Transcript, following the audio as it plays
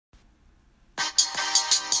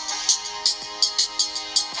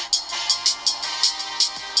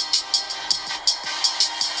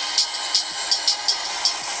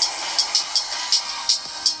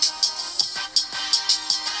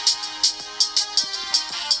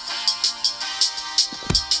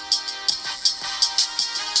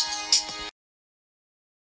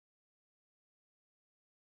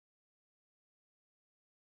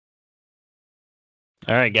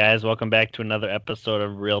All right, guys, welcome back to another episode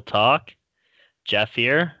of Real Talk. Jeff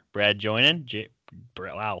here, Brad joining.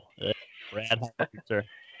 Wow, Brad, how are you, sir?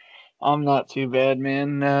 I'm not too bad,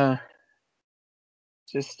 man.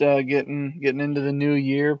 Just getting into the new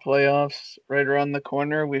year, playoffs right around the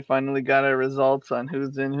corner. We finally got our results on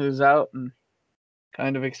who's in, who's out, and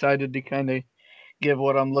kind of excited to kind of give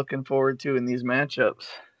what I'm looking forward to in these matchups.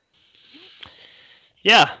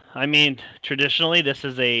 Yeah, I mean, traditionally this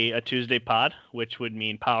is a Tuesday pod, which would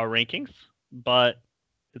mean power rankings, but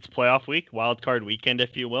it's playoff week, wild card weekend,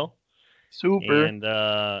 if you will. Super. And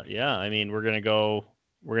yeah, I mean, we're gonna go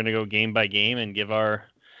game by game and give our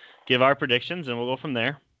predictions, and we'll go from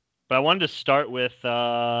there. But I wanted to start with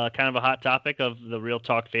kind of a hot topic of the Real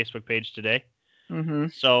Talk Facebook page today. Mm-hmm.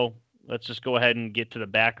 So let's just go ahead and get to the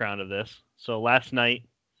background of this. So last night,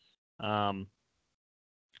 um,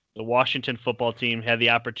 the Washington football team had the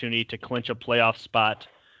opportunity to clinch a playoff spot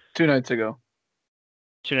 2 nights ago,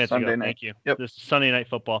 2 nights ago. Sunday night. Thank you. Yep. This Sunday night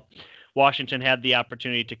football. Washington had the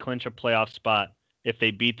opportunity to clinch a playoff spot if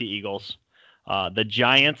they beat the Eagles. The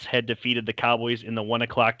Giants had defeated the Cowboys in the 1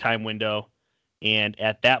 o'clock time window, and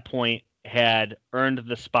at that point had earned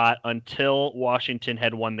the spot until Washington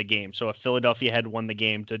had won the game. So if Philadelphia had won the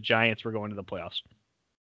game, the Giants were going to the playoffs.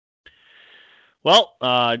 Well,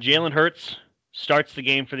 Jalen Hurts starts the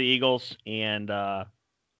game for the Eagles, and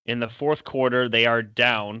in the fourth quarter, they are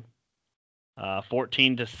down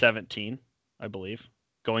 14-17, I believe,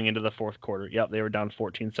 going into the fourth quarter. Yep, they were down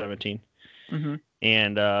 14-17. Mm-hmm.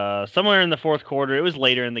 And somewhere in the fourth quarter, it was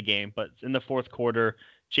later in the game, but in the fourth quarter,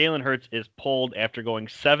 Jalen Hurts is pulled after going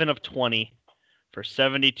 7 of 20 for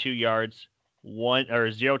 72 yards,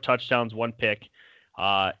 0 touchdowns, 1 pick,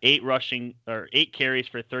 8 carries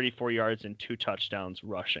for 34 yards and 2 touchdowns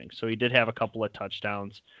rushing. So he did have a couple of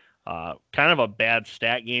touchdowns. Kind of a bad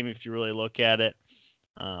stat game if you really look at it.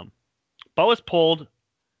 But was pulled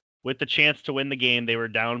with the chance to win the game. They were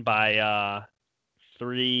down by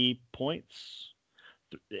 3 points.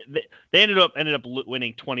 They ended up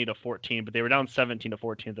winning 20-14, but they were down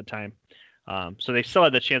 17-14 at the time. So they still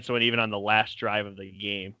had the chance to win even on the last drive of the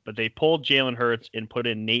game. But they pulled Jalen Hurts and put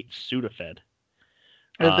in Nate Sudafed.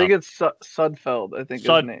 I think it's Sudfeld. I think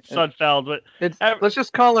his name. Sudfeld, but Let's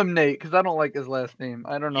just call him Nate because I don't like his last name.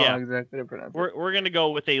 I don't know how yeah, exactly to pronounce it. we're gonna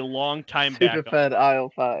go with a long time backup. Sudafed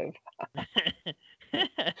aisle 5.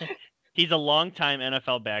 He's a long-time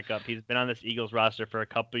NFL backup. He's been on this Eagles roster for a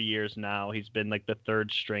couple of years now. He's been like the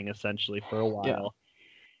third string essentially for a while.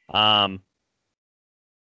 Yeah.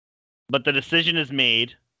 But the decision is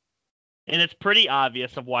made, and it's pretty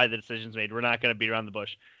obvious of why the decision's made. We're not going to beat around the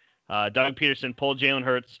bush. Doug Peterson pulled Jalen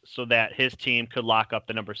Hurts so that his team could lock up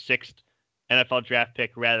the number 6 NFL draft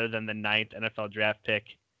pick rather than the 9th NFL draft pick.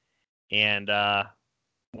 And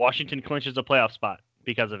Washington clinches a playoff spot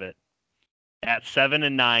because of it. At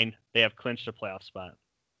 7-9, they have clinched a playoff spot.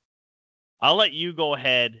 I'll let you go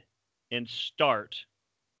ahead and start.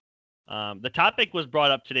 The topic was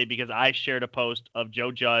brought up today because I shared a post of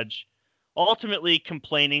Joe Judge ultimately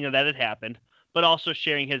complaining that it happened, but also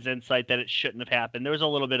sharing his insight that it shouldn't have happened. There was a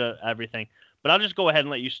little bit of everything. But I'll just go ahead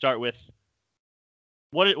and let you start with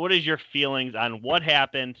what is your feelings on what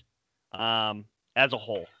happened as a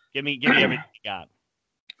whole? Give me everything you got.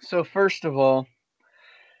 So first of all,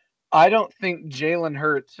 I don't think Jalen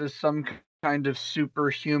Hurts is some kind of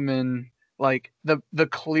superhuman, like the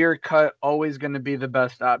clear cut, always going to be the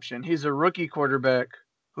best option. He's a rookie quarterback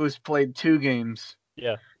who's played 2 games.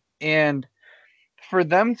 Yeah. And for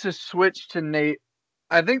them to switch to Nate,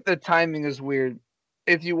 I think the timing is weird.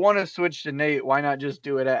 If you want to switch to Nate, why not just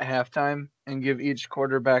do it at halftime and give each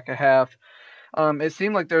quarterback a half? It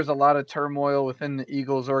seemed like there's a lot of turmoil within the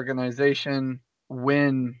Eagles organization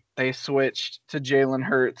when they switched to Jalen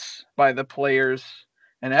Hurts by the players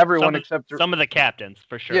and everyone except some of the captains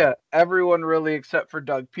for sure. Yeah, everyone really except for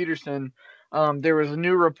Doug Peterson. There was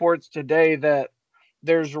new reports today that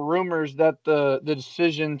there's rumors that the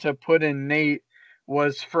decision to put in Nate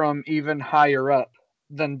was from even higher up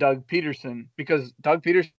than Doug Peterson because Doug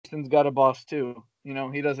Peterson's got a boss too. You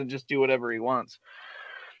know, he doesn't just do whatever he wants.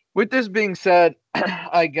 With this being said,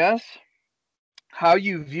 I guess how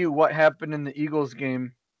you view what happened in the Eagles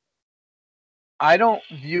game, I don't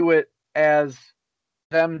view it as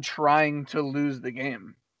them trying to lose the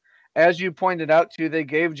game. As you pointed out too, they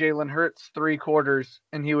gave Jalen Hurts 3 quarters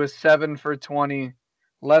and he was 7 for 20,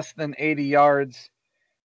 less than 80 yards.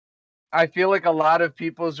 I feel like a lot of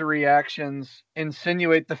people's reactions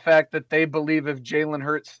insinuate the fact that they believe if Jalen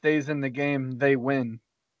Hurts stays in the game, they win.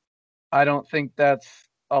 I don't think that's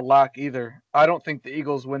a lock either. I don't think the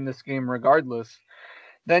Eagles win this game regardless.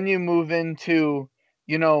 Then you move into,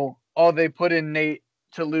 they put in Nate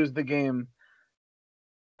to lose the game.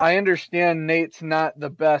 I understand Nate's not the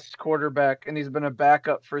best quarterback, and he's been a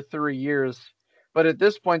backup for 3 years. But at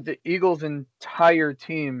this point, the Eagles' entire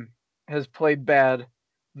team has played bad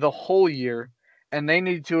the whole year, and they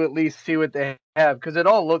need to at least see what they have because it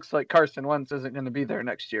all looks like Carson Wentz isn't going to be there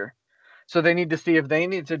next year. So they need to see if they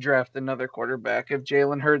need to draft another quarterback, if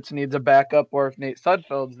Jalen Hurts needs a backup, or if Nate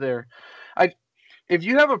Sudfeld's there. I, if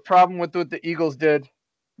you have a problem with what the Eagles did,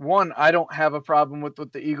 one, I don't have a problem with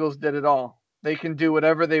what the Eagles did at all. They can do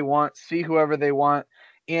whatever they want, see whoever they want,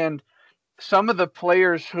 and some of the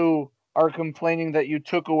players who are complaining that you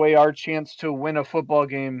took away our chance to win a football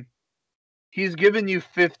game, he's given you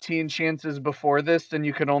 15 chances before this, and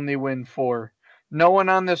you can only win 4. No one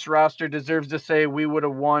on this roster deserves to say we would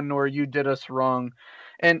have won or you did us wrong.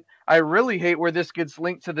 And I really hate where this gets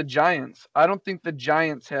linked to the Giants. I don't think the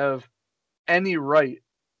Giants have any right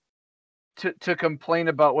to complain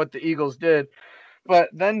about what the Eagles did. But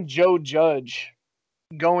then Joe Judge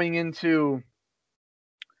going into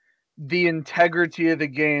the integrity of the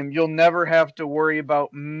game. You'll never have to worry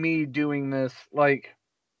about me doing this. Like,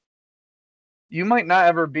 you might not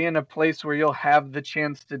ever be in a place where you'll have the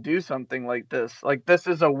chance to do something like this. Like, this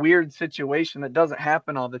is a weird situation that doesn't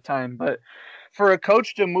happen all the time. But for a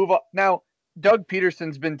coach to move up now, Doug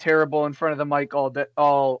Peterson's been terrible in front of the mic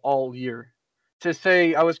all year. To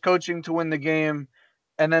say I was coaching to win the game,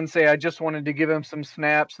 and then say I just wanted to give him some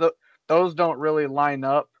snaps, those don't really line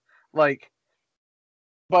up. Like,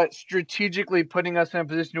 but strategically putting us in a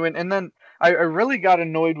position to win. And then I really got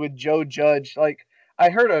annoyed with Joe Judge. Like, I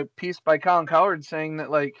heard a piece by Colin Cowherd saying that,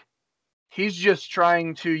 like, he's just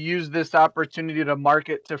trying to use this opportunity to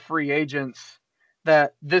market to free agents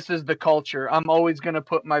that this is the culture. I'm always going to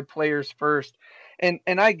put my players first. And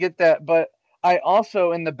I get that, but I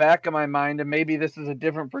also, in the back of my mind, and maybe this is a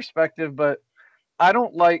different perspective, but I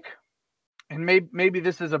don't like, and maybe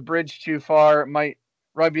this is a bridge too far, it might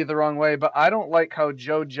rub you the wrong way, but I don't like how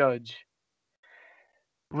Joe Judge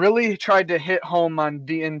really tried to hit home on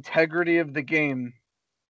the integrity of the game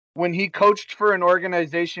when he coached for an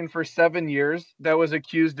organization for 7 years that was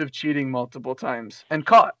accused of cheating multiple times and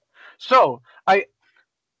caught. So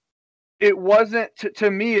it wasn't,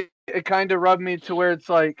 to me, it kind of rubbed me to where it's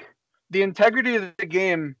like the integrity of the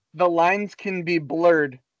game, the lines can be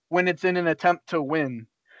blurred when it's in an attempt to win.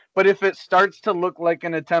 But if it starts to look like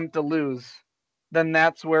an attempt to lose, then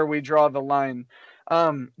that's where we draw the line.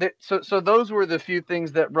 So those were the few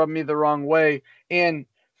things that rubbed me the wrong way. And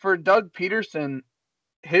for Doug Peterson,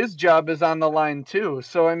 his job is on the line too.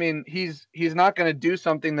 So I mean, he's not going to do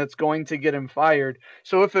something that's going to get him fired.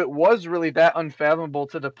 So if it was really that unfathomable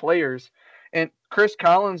to the players, and Chris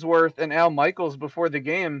Collinsworth and Al Michaels before the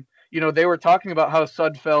game, they were talking about how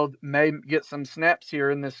Sudfeld may get some snaps here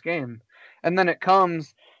in this game. And then it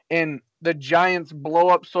comes and the Giants blow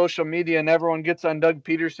up social media and everyone gets on Doug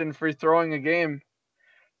Peterson for throwing a game.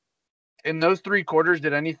 In those 3 quarters,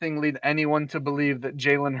 did anything lead anyone to believe that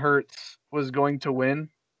Jalen Hurts was going to win?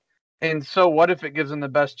 And so what if it gives them the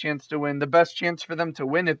best chance to win? The best chance for them to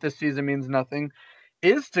win if this season means nothing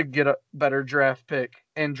is to get a better draft pick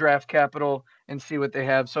and draft capital and see what they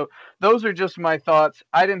have. So those are just my thoughts.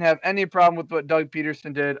 I didn't have any problem with what Doug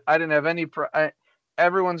Peterson did. I didn't have any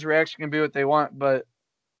everyone's reaction can be what they want, but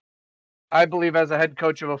I believe as a head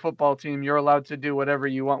coach of a football team, you're allowed to do whatever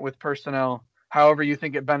you want with personnel, however you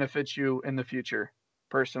think it benefits you in the future,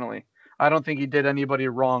 personally. I don't think he did anybody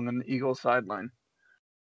wrong on the Eagles sideline.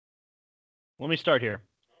 Let me start here.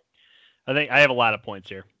 I think I have a lot of points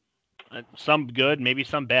here. Some good, maybe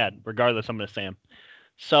some bad. Regardless, I'm going to say them.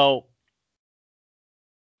 So,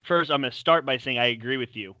 first, I'm going to start by saying I agree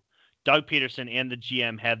with you. Doug Peterson and the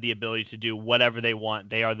GM have the ability to do whatever they want.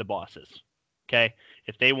 They are the bosses. Okay?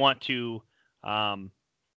 If they want to,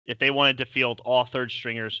 if they wanted to field all third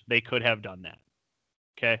stringers, they could have done that.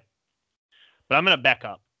 Okay? But I'm going to back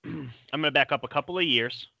up. I'm going to back up a couple of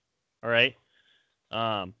years. All right?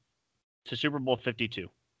 To Super Bowl 52.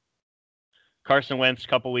 Carson Wentz, a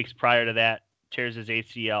couple weeks prior to that, tears his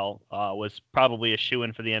ACL, was probably a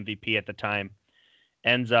shoo-in for the MVP at the time.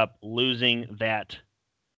 Ends up losing that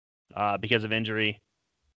because of injury.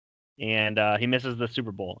 And he misses the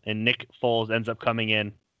Super Bowl. And Nick Foles ends up coming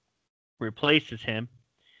in, replaces him,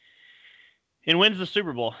 and wins the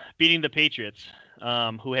Super Bowl, beating the Patriots,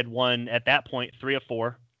 who had won, at that point, 3 of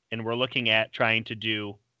 4, and were looking at trying to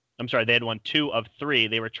do... I'm sorry, they had won 2 of 3.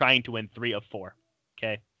 They were trying to win 3 of 4.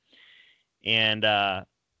 Okay. And right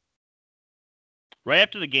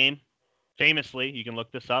after the game, famously, you can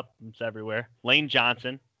look this up, it's everywhere, Lane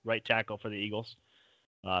Johnson, right tackle for the Eagles,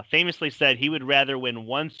 famously said he would rather win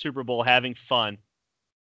 1 Super Bowl having fun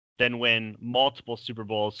than win multiple Super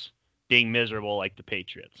Bowls being miserable like the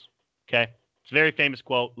Patriots. Okay. It's a very famous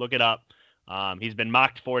quote. Look it up. He's been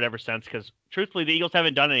mocked for it ever since because, truthfully, the Eagles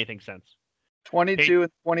haven't done anything since. 22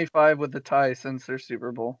 and 25 with the tie since their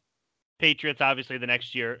Super Bowl. Patriots, obviously, the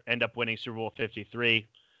next year end up winning Super Bowl 53.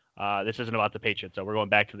 This isn't about the Patriots, so we're going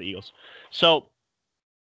back to the Eagles. So,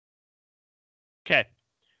 okay,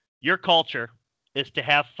 your culture is to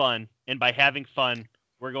have fun, and by having fun,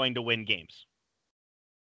 we're going to win games.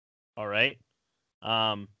 All right?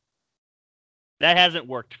 That hasn't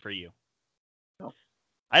worked for you. No.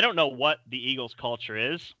 I don't know what the Eagles'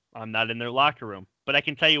 culture is. I'm not in their locker room. But I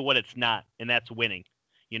can tell you what it's not, and that's winning.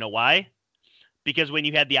 You know why? Because when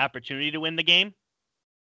you had the opportunity to win the game,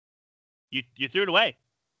 you threw it away.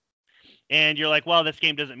 And you're like, well, this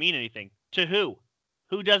game doesn't mean anything. To who?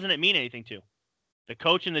 Who doesn't it mean anything to? The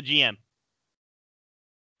coach and the GM.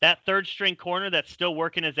 That third string corner that's still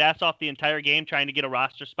working his ass off the entire game, trying to get a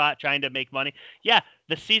roster spot, trying to make money. Yeah,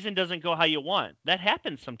 the season doesn't go how you want. That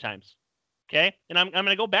happens sometimes. Okay? And I'm going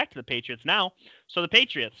to go back to the Patriots now. So the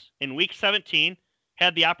Patriots, in Week 17,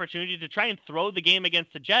 had the opportunity to try and throw the game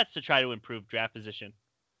against the Jets to try to improve draft position.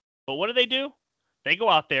 But what do? They go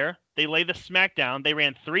out there, they lay the smack down, they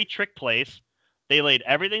ran 3 trick plays, they laid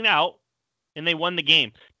everything out, and they won the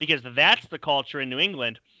game. Because that's the culture in New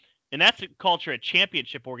England, and that's the culture at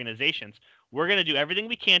championship organizations. We're going to do everything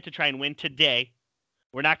we can to try and win today.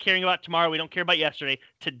 We're not caring about tomorrow. We don't care about yesterday.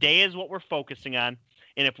 Today is what we're focusing on.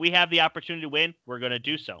 And if we have the opportunity to win, we're going to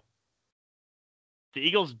do so. The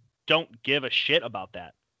Eagles don't give a shit about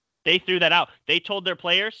that. They threw that out. They told their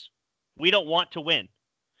players, we don't want to win.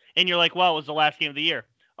 And you're like, well, it was the last game of the year.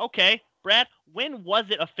 Okay, Brad, when was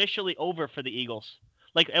it officially over for the Eagles?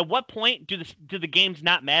 Like, at what point do the games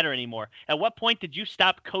not matter anymore? At what point did you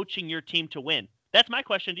stop coaching your team to win? That's my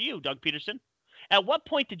question to you, Doug Peterson. At what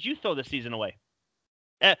point did you throw the season away?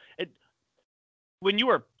 When you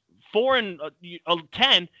were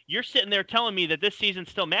 4-10, you're sitting there telling me that this season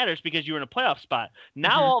still matters because you were in a playoff spot.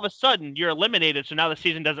 Now all of a sudden you're eliminated, so now the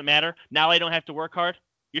season doesn't matter. Now I don't have to work hard.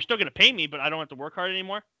 You're still going to pay me, but I don't have to work hard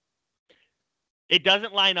anymore. It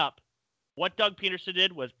doesn't line up. What Doug Peterson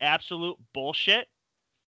did was absolute bullshit.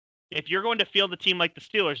 If you're going to field the team like the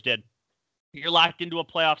Steelers did, you're locked into a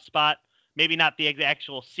playoff spot. Maybe not the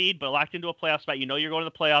actual seed, but locked into a playoff spot. You know you're going to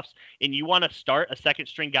the playoffs, and you want to start a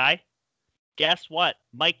second-string guy. Guess what?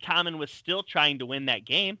 Mike Tomlin was still trying to win that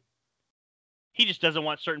game. He just doesn't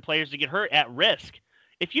want certain players to get hurt at risk.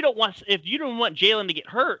 If you don't want Jalen to get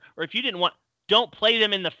hurt, or if you didn't want, don't play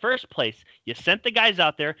them in the first place. You sent the guys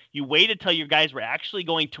out there. You waited till your guys were actually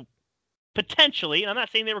going to potentially, and I'm not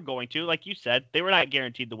saying they were going to, like you said, they were not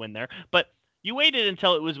guaranteed to win there, but you waited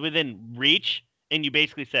until it was within reach, and you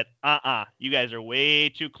basically said, you guys are way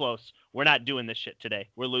too close. We're not doing this shit today.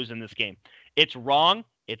 We're losing this game. It's wrong.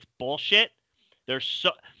 It's bullshit.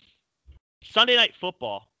 Sunday Night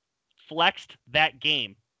Football flexed that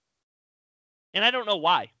game. And I don't know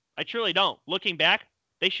why. I truly don't. Looking back,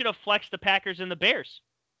 they should have flexed the Packers and the Bears.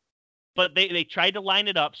 But they tried to line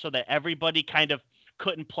it up so that everybody kind of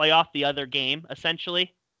couldn't play off the other game,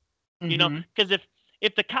 essentially. Mm-hmm. You know, because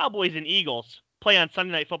if the Cowboys and Eagles play on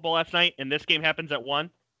Sunday Night Football last night and this game happens at 1,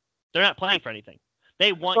 they're not playing for anything.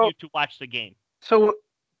 They want you to watch the game. So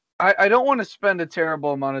I don't want to spend a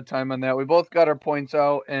terrible amount of time on that. We both got our points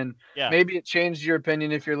out, and maybe it changed your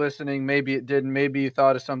opinion if you're listening. Maybe it didn't. Maybe you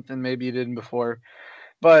thought of something. Maybe you didn't before.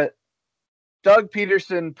 But Doug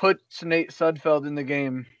Peterson puts Nate Sudfeld in the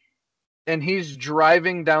game, and he's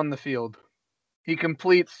driving down the field. He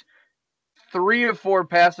completes 3 or 4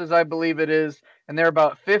 passes, I believe it is, and they're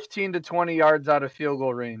about 15 to 20 yards out of field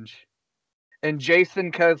goal range. And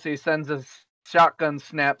Jason Kelce sends a shotgun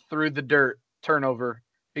snap through the dirt, turnover,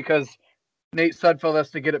 because Nate Sudfeld has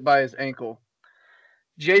to get it by his ankle.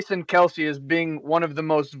 Jason Kelce is being one of the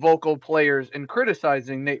most vocal players in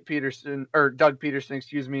criticizing Doug Peterson,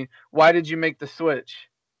 Why did you make the switch?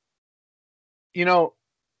 You know,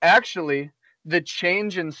 actually, the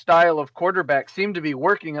change in style of quarterback seemed to be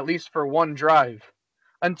working at least for one drive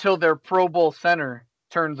until their Pro Bowl center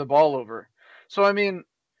turned the ball over. So, I mean,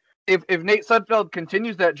 if Nate Sudfeld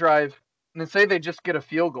continues that drive, and say they just get a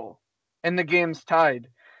field goal and the game's tied,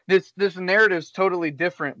 this narrative's totally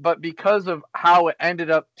different. But because of how it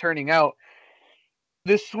ended up turning out,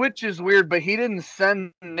 this switch is weird, but he didn't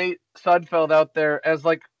send Nate Sudfeld out there as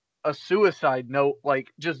like a suicide note,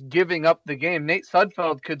 like just giving up the game. Nate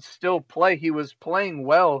Sudfeld could still play. He was playing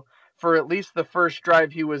well for at least the first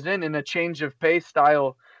drive he was in a change of pace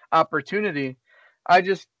style opportunity. I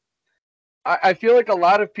feel like a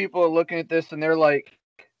lot of people are looking at this and they're like,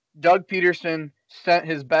 Doug Peterson sent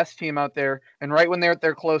his best team out there, and right when they're at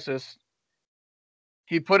their closest,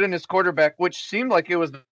 he put in his quarterback, which seemed like it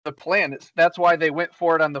was the plan. That's why they went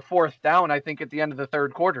for it on the fourth down, I think, at the end of the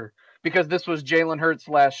third quarter, because this was Jalen Hurts'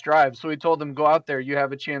 last drive. So he told them, go out there, you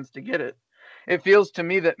have a chance to get it. It feels to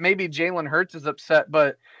me that maybe Jalen Hurts is upset,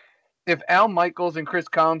 but if Al Michaels and Chris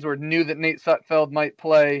Collinsworth knew that Nate Sudfeld might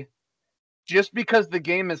play, just because the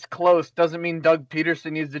game is close doesn't mean Doug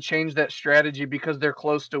Peterson needs to change that strategy because they're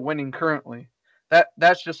close to winning currently.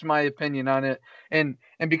 That's just my opinion on it. And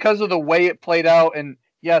because of the way it played out, and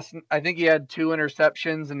yes, I think he had 2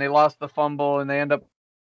 interceptions and they lost the fumble and they end up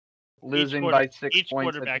losing by 6 points. Each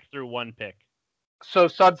quarterback threw 1 pick. So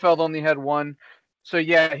Sudfeld only had 1. So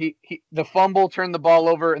yeah, he the fumble turned the ball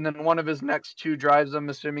over, and then one of his next 2 drives, I'm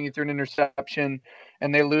assuming he threw an interception,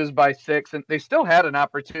 and they lose by 6. And they still had an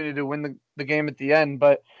opportunity to win the game at the end,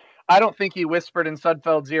 but I don't think he whispered in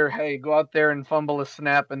Sudfeld's ear, "Hey, go out there and fumble a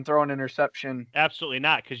snap and throw an interception." Absolutely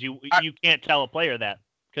not, because you can't tell a player that,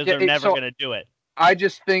 because they're never going to do it. I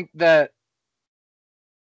just think that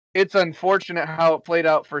it's unfortunate how it played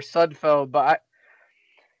out for Sudfeld, but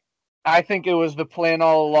I think it was the plan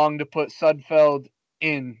all along to put Sudfeld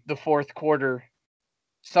in the fourth quarter.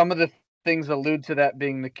 Some of the things allude to that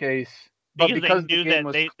being the case. But because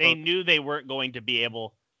they knew they weren't going to be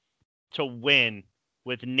able to win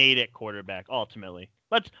with Nate at quarterback, ultimately.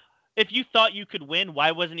 If you thought you could win, why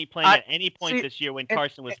wasn't he playing at any point this year when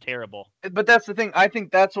Carson was terrible? But that's the thing. I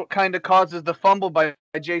think that's what kind of causes the fumble by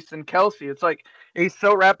Jason Kelce. It's like he's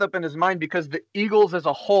so wrapped up in his mind because the Eagles as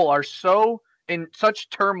a whole are so in such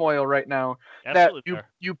turmoil right now. Absolutely. That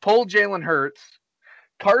you pull Jalen Hurts.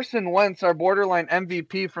 Carson Wentz, our borderline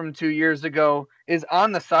MVP from 2 years ago, is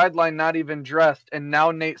on the sideline, not even dressed, and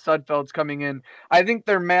now Nate Sudfeld's coming in. I think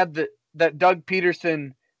they're mad that Doug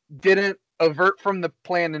Peterson didn't avert from the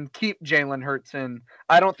plan and keep Jalen Hurts in.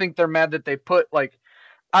 I don't think they're mad that they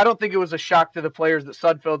I don't think it was a shock to the players that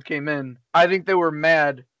Sudfeld came in. I think they were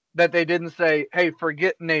mad that they didn't say, hey,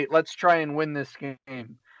 forget Nate, let's try and win this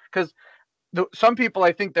game. Because some people,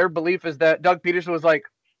 I think their belief is that Doug Peterson was like,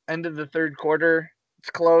 end of the third quarter, it's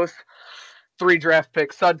close, 3 draft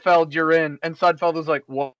picks, Sudfeld, you're in. And Sudfeld was like,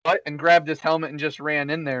 what? And grabbed his helmet and just ran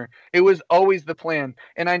in there. It was always the plan.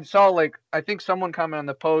 And I saw, I think someone commented on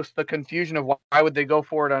the post, the confusion of why would they go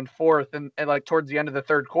for it on fourth and towards the end of the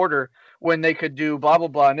third quarter when they could do blah, blah,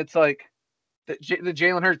 blah. And it's like, the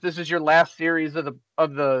Jalen Hurts, this is your last series of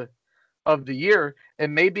the year,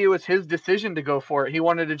 and maybe it was his decision to go for it. He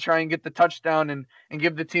wanted to try and get the touchdown and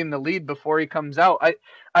give the team the lead before he comes out.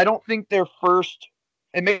 I don't think their first,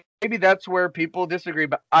 and maybe that's where people disagree,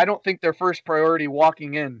 but I don't think their first priority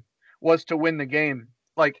walking in was to win the game.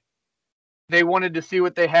 They wanted to see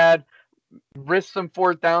what they had, risk some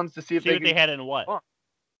fourth downs to see if they had in what?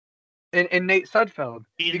 In Nate Sudfeld.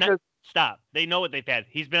 Stop. They know what they've had.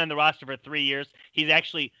 He's been on the roster for 3 years.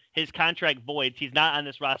 His contract voids. He's not on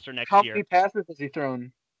this roster next year. How many passes has he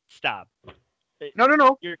thrown? Stop.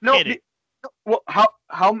 No. You're kidding. Well,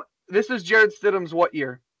 how this is Jared Stidham's what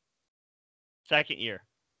year? Second year.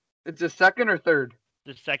 It's his second or third?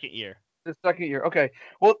 The second year. The second year. Okay.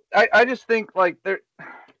 Well, I just think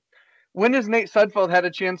when has Nate Sudfeld had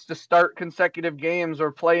a chance to start consecutive games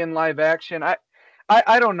or play in live action?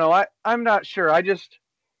 I don't know. I'm not sure.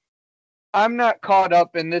 I'm not caught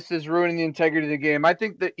up in this is ruining the integrity of the game. I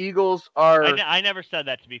think the Eagles are. I never said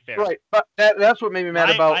that, to be fair. Right, but that's what made me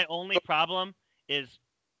mad about. My only problem is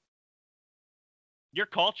your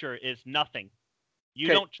culture is nothing. You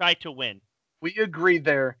don't try to win. We agree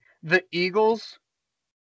there. The Eagles.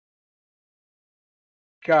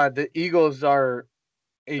 God, the Eagles are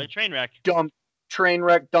a train wreck. Train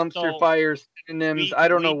wreck, dumpster fires, synonyms. I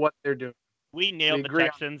don't know what they're doing. We nailed the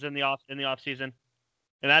Texans in the off season.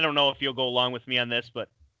 And I don't know if you'll go along with me on this, but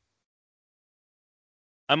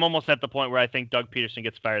I'm almost at the point where I think Doug Peterson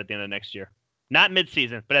gets fired at the end of next year. Not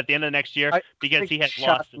midseason, but at the end of next year because he has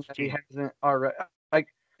lost his team. He hasn't already.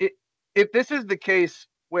 If this is the case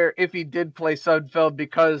where if he did play Sudfeld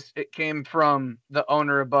because it came from the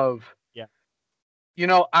owner above,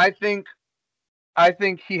 I think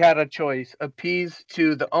he had a choice: appease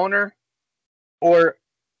to the owner or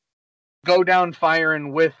go down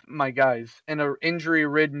firing with my guys in an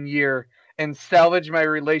injury-ridden year and salvage my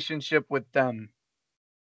relationship with them.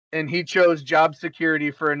 And he chose job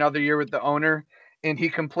security for another year with the owner, and he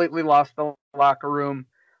completely lost the locker room.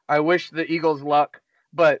 I wish the Eagles luck,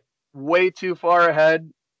 but way too far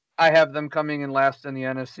ahead. I have them coming in last in the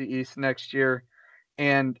NFC East next year,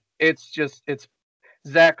 and it's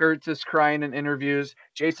Zach Ertz is crying in interviews.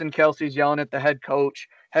 Jason Kelce's yelling at the head coach.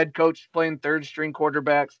 Head coach playing third-string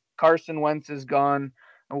quarterbacks. Carson Wentz is gone.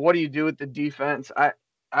 And what do you do with the defense? I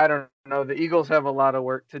don't know. The Eagles have a lot of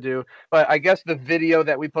work to do. But I guess the video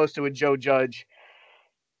that we posted with Joe Judge,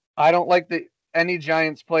 I don't like any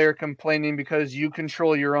Giants player complaining because you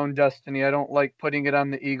control your own destiny. I don't like putting it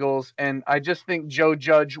on the Eagles, and I just think Joe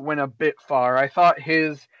Judge went a bit far. I thought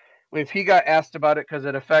if he got asked about it because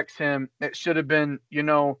it affects him, it should have been,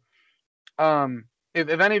 if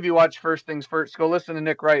any of you watch First Things First, go listen to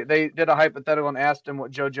Nick Wright. They did a hypothetical and asked him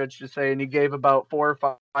what Joe Judge should say, and he gave about 4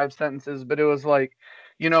 or 5 sentences. But it was like,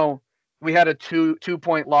 we had a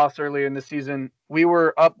 2-point loss earlier in the season. We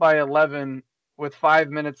were up by 11 with 5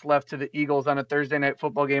 minutes left to the Eagles on a Thursday night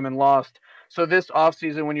football game and lost. So this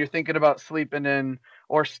offseason, when you're thinking about sleeping in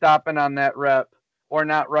or stopping on that rep or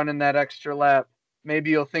not running that extra lap,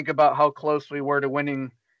 maybe you'll think about how close we were to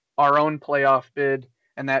winning our own playoff bid,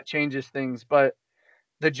 and that changes things. But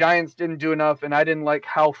the Giants didn't do enough, and I didn't like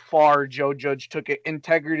how far Joe Judge took it.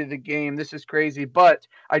 Integrity of the game, this is crazy. But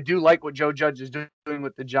I do like what Joe Judge is doing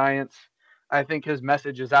with the Giants. I think his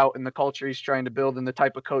message is out in the culture he's trying to build and the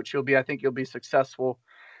type of coach he'll be. I think he'll be successful.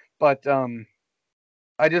 But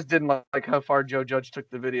I just didn't like how far Joe Judge took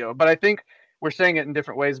the video. But I think we're saying it in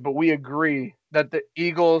different ways, but we agree that the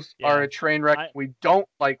Eagles are a train wreck. We don't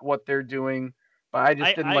like what they're doing, but I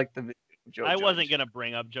just didn't like the video. I wasn't going to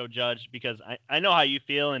bring up Joe Judge because I know how you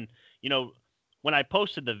feel. And, when I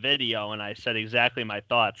posted the video and I said exactly my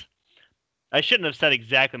thoughts, I shouldn't have said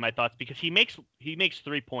exactly my thoughts because he makes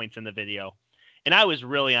 3 points in the video. And I was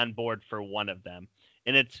really on board for one of them.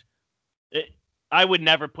 And I would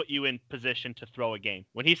never put you in position to throw a game.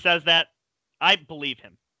 When he says that, I believe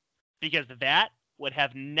him because that would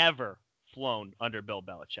have never flown under Bill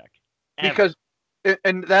Belichick. Ever. Because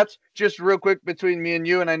and that's just real quick between me and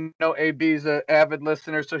you, and I know AB's an avid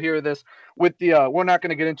listener, so hear this. With the we're not going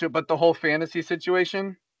to get into it, but the whole fantasy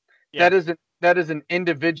situation, that is an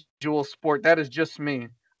individual sport. That is just me.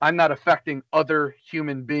 I'm not affecting other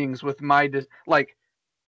human beings with my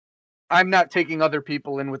I'm not taking other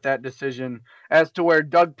people in with that decision. As to where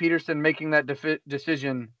Doug Peterson making that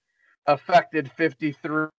decision affected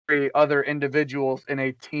 53 other individuals in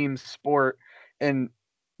a team sport, and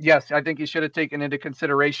yes, I think he should have taken into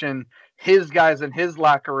consideration his guys in his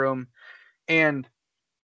locker room. And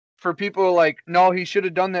for people like, no, he should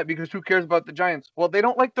have done that because who cares about the Giants? Well, they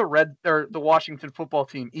don't like the Washington football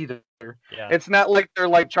team either. Yeah. It's not like they're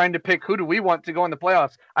like trying to pick who do we want to go in the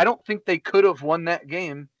playoffs. I don't think they could have won that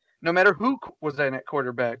game no matter who was in at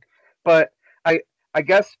quarterback. But I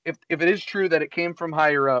guess if it is true that it came from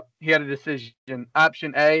higher up, he had a decision.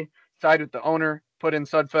 Option A, side with the owner, put in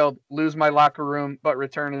Sudfeld, lose my locker room, but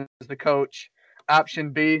return as the coach.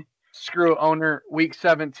 Option B, screw owner, week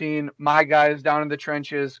 17, my guys down in the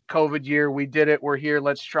trenches, COVID year, we did it, we're here,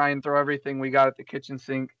 let's try and throw everything we got at the kitchen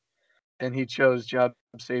sink. And he chose job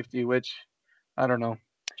safety, which, I don't know.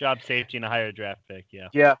 Job safety and a higher draft pick, yeah.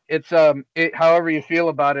 Yeah, it's however you feel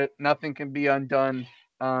about it, nothing can be undone.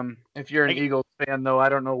 If you're an Eagles fan, though, I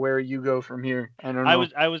don't know where you go from here. I don't know.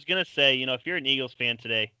 I was gonna say, if you're an Eagles fan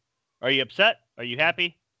today, are you upset? Are you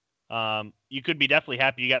happy? You could be definitely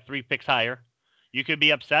happy you got 3 picks higher. You could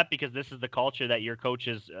be upset because this is the culture that your coach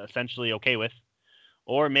is essentially okay with.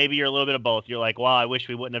 Or maybe you're a little bit of both. You're like, well, I wish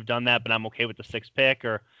we wouldn't have done that, but I'm okay with the 6th pick.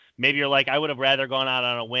 Or maybe you're like, I would have rather gone out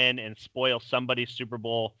on a win and spoil somebody's Super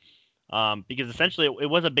Bowl because essentially it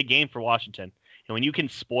was a big game for Washington. And when you can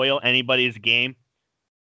spoil anybody's game,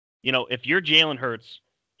 if you're Jalen Hurts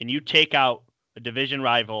and you take out a division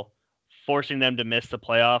rival, forcing them to miss the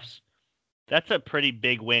playoffs, that's a pretty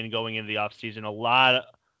big win going into the offseason.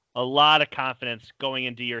 A lot of confidence going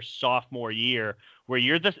into your sophomore year where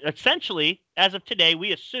you're essentially, as of today,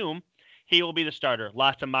 we assume he will be the starter.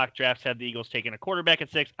 Lots of mock drafts have the Eagles taking a quarterback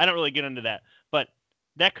at 6. I don't really get into that, but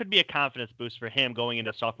that could be a confidence boost for him going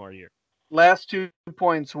into sophomore year. Last 2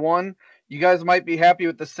 points. One, you guys might be happy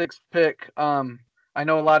with the 6th pick. I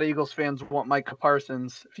know a lot of Eagles fans want Micah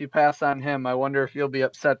Parsons. If you pass on him, I wonder if you'll be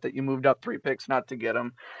upset that you moved up 3 picks not to get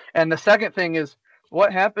him. And the second thing is,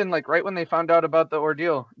 what happened right when they found out about the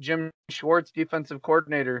ordeal? Jim Schwartz, defensive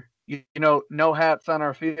coordinator, no hats on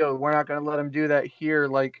our field. We're not going to let him do that here.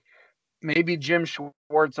 Maybe Jim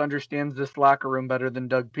Schwartz understands this locker room better than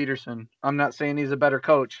Doug Peterson. I'm not saying he's a better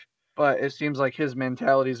coach, but it seems like his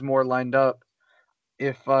mentality is more lined up.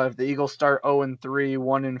 If the Eagles start 0-3,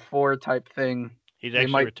 1-4 type thing, he's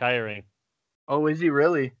actually retiring. Oh, is he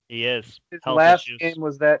really? He is. His last game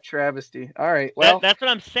was that travesty. All right. Well, that's what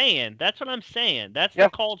I'm saying. That's the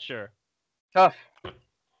culture. Tough.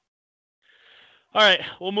 All right,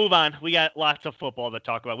 we'll move on. We got lots of football to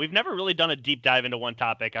talk about. We've never really done a deep dive into one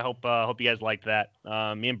topic. I hope you guys liked that.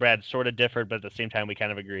 Me and Brad sort of differed, but at the same time, we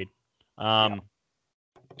kind of agreed. But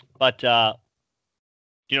do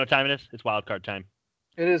you know what time it is? It's wild card time.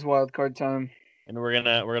 It is wild card time. And we're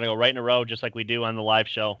gonna go right in a row, just like we do on the live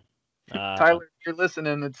show. Tyler, if you're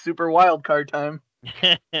listening, it's Super Wild Card time.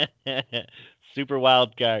 Super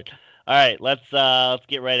wild card. All right, let's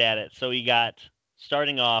get right at it. So we got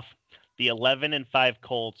starting off the 11-5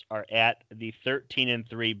 Colts are at the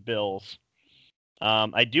 13-3 Bills.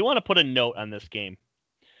 I do want to put a note on this game.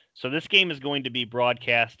 So this game is going to be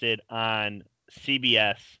broadcasted on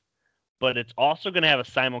CBS, but it's also going to have a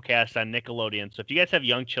simulcast on Nickelodeon. So if you guys have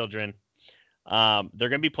young children, they're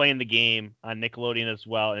going to be playing the game on Nickelodeon as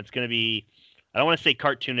well. And it's going to be, I don't want to say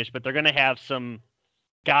cartoonish, but they're going to have some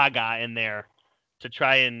Gaga in there to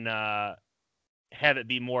try and have it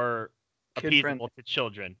be more appeasable to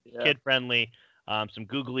children, kid friendly. Some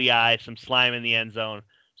googly eyes, some slime in the end zone.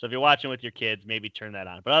 So if you're watching with your kids, maybe turn that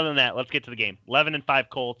on. But other than that, let's get to the game. 11-5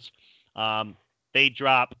 Colts. They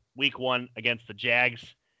drop week 1 against the Jags,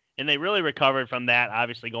 and they really recovered from that.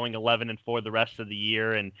 Obviously, going 11-4 the rest of the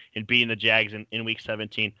year and beating the Jags in week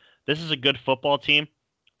 17. This is a good football team.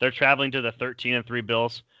 They're traveling to the 13-3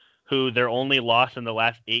 Bills, who their only loss in the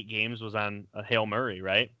last 8 games was on a Hail Murray,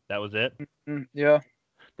 right? That was it? Yeah.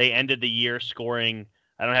 They ended the year scoring,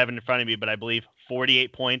 I don't have it in front of me, but I believe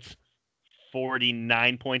 48 points,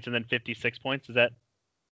 49 points, and then 56 points. Is that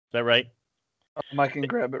right? I can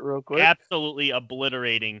grab it real quick. Absolutely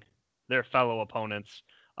obliterating their fellow opponents.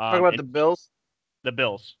 Talk about the Bills? The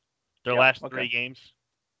Bills. Their last 3 games.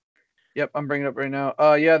 Yep, I'm bringing it up right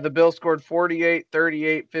now. Yeah, the Bills scored 48,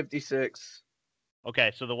 38, 56.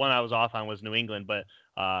 Okay, so the one I was off on was New England, but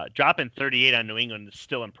dropping 38 on New England is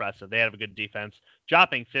still impressive. They have a good defense.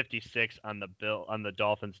 Dropping 56 on the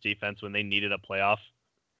Dolphins defense when they needed a playoff.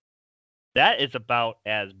 That is about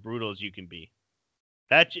as brutal as you can be.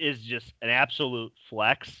 That is just an absolute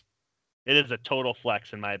flex. It is a total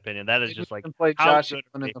flex in my opinion. That is just like play Josh Allen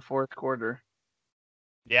in the fourth quarter.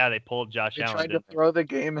 Yeah, they pulled Josh Allen. They tried to throw the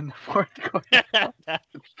game in the fourth quarter.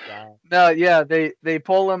 No, yeah, they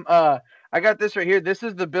pull him. I got this right here. This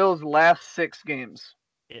is the Bills' last 6 games.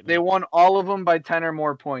 They won all of them by 10 or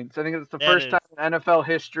more points. I think it's the first time in NFL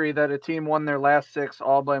history that a team won their last 6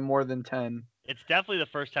 all by more than 10. It's definitely the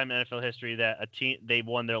first time in NFL history that they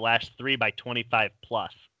won their last 3 by 25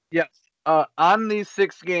 plus. Yes. On these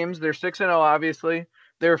 6 games, they're 6-0 obviously.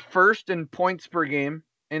 They're first in points per game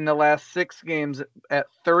in the last 6 games at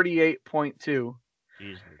 38.2.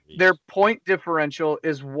 Their point differential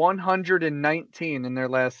is 119 in their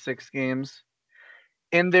last 6 games.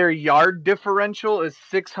 And their yard differential is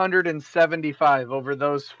 675 over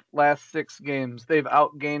those last 6 games. They've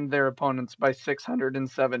outgained their opponents by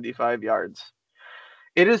 675 yards.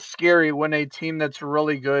 It is scary when a team that's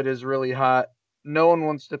really good is really hot. No one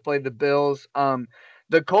wants to play the Bills.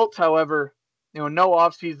 The Colts, however, no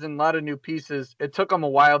offseason, a lot of new pieces. It took them a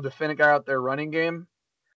while to figure out their running game.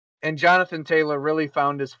 And Jonathan Taylor really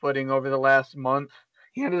found his footing over the last month.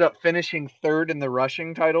 He ended up finishing 3rd in the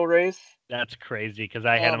rushing title race. That's crazy because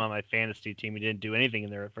I had him on my fantasy team. He didn't do anything in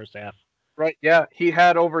their first half. Right, yeah. He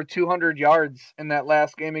had over 200 yards in that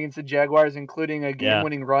last game against the Jaguars, including a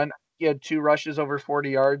game-winning run. He had 2 rushes over 40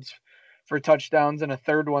 yards for touchdowns and a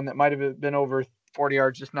third one that might have been over 40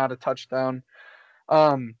 yards, just not a touchdown.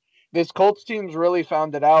 This Colts team's really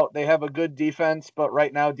found it out. They have a good defense, but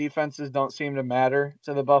right now defenses don't seem to matter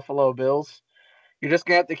to the Buffalo Bills. You're just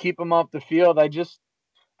going to have to keep them off the field.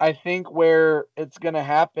 I think where it's going to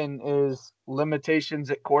happen is limitations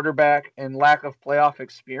at quarterback and lack of playoff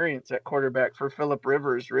experience at quarterback for Phillip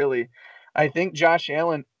Rivers, really. I think Josh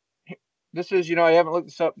Allen, I haven't looked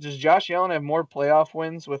this up. Does Josh Allen have more playoff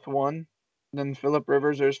wins with 1 than Phillip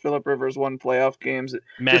Rivers? There's Phillip Rivers won playoff games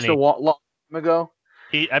just a long time ago.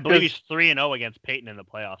 I believe he's 3-0 against Peyton in the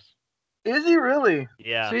playoffs. Is he really?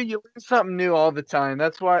 Yeah. See, you learn something new all the time.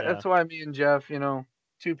 That's why me and Jeff,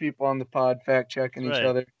 2 people on the pod fact checking each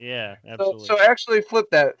other. Yeah, absolutely. So actually flip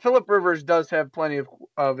that. Phillip Rivers does have plenty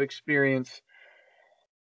of experience.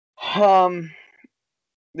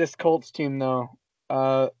 This Colts team though,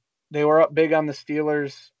 they were up big on the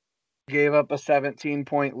Steelers, gave up a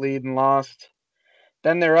 17-point lead and lost.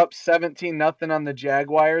 Then they're up 17-0 on the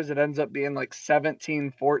Jaguars. It ends up being like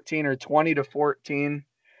 17-14 or 20-14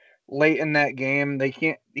 late in that game. They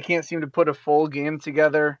can't seem to put a full game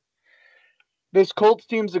together. This Colts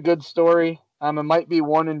team's a good story. It might be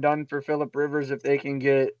one and done for Phillip Rivers if they can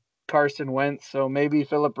get Carson Wentz. So maybe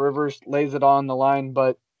Phillip Rivers lays it all on the line.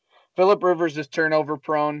 But Phillip Rivers is turnover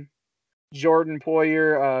prone. Jordan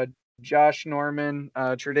Poyer, Josh Norman,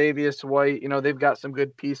 Tre'Davious White, they've got some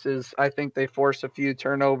good pieces. I think they force a few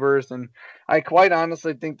turnovers, and I quite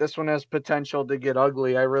honestly think this one has potential to get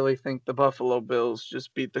ugly. I really think the Buffalo Bills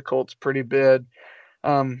just beat the Colts pretty bad.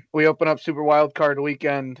 We open up Super Wild Card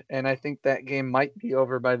weekend, and I think that game might be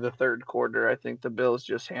over by the 3rd quarter. I think the Bills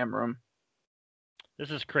just hammer them. This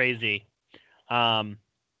is crazy. I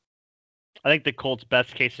think the Colts'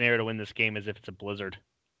 best case scenario to win this game is if it's a blizzard.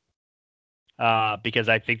 Because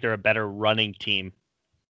I think they're a better running team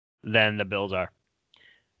than the Bills are.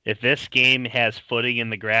 If this game has footing in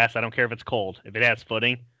the grass, I don't care if it's cold. If it has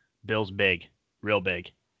footing, Bills big, real big.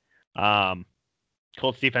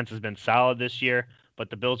 Colts defense has been solid this year, but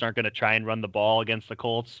the Bills aren't going to try and run the ball against the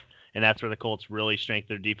Colts, and that's where the Colts really strengthen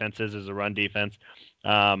their defenses is a run defense.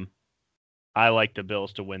 I like the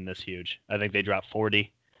Bills to win this huge. I think they drop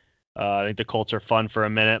 40. I think the Colts are fun for a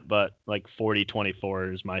minute, but like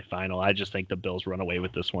 40-24 is my final. I just think the Bills run away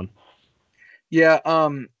with this one. Yeah,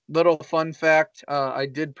 little fun fact, I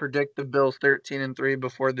did predict the Bills 13-3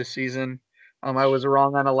 before the season. I was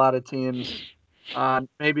wrong on a lot of teams,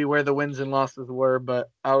 maybe where the wins and losses were, but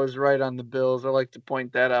I was right on the Bills. I like to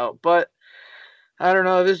point that out. But I don't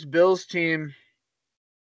know, this Bills team,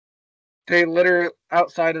 they literally,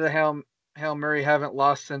 outside of the Hail Mary, haven't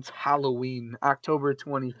lost since Halloween, October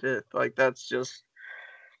 25th. Like, that's just,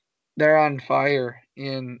 they're on fire.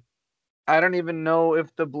 And I don't even know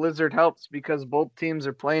if the blizzard helps because both teams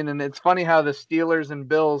are playing. And it's funny how the Steelers and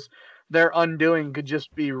Bills, their undoing could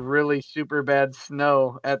just be really super bad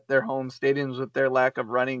snow at their home stadiums with their lack of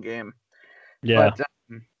running game. Yeah.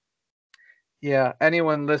 But, yeah,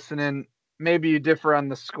 anyone listening, maybe you differ on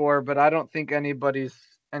the score, but I don't think anybody's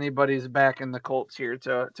backing the Colts here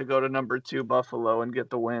to go to number 2 Buffalo and get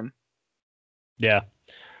the win. Yeah.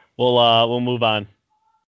 We'll move on.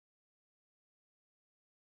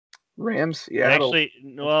 Rams, yeah. Actually,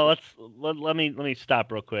 well, let me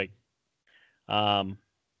stop real quick.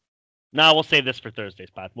 No, we'll save this for Thursday's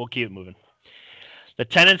pod. We'll keep it moving. The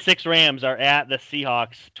 10-6 Rams are at the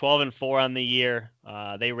Seahawks, 12-4 on the year.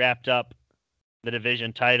 They wrapped up the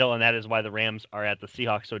division title, and that is why the Rams are at the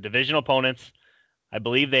Seahawks. So divisional opponents, I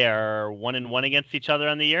believe they are 1-1 against each other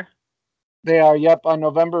on the year. They are, yep. On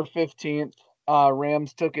November 15th,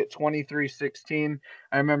 Rams took it 23-16.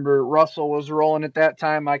 I remember Russell was rolling at that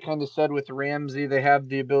time. I kind of said with Ramsey, they have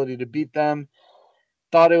the ability to beat them.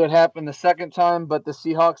 Thought it would happen the second time, but the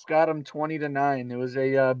Seahawks got them 20-9. It was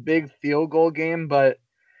a big field goal game, but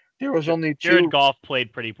there was only 2. Jared Goff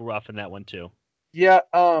played pretty rough in that one too. Yeah,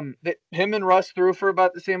 him and Russ threw for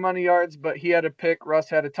about the same amount of yards, but he had a pick, Russ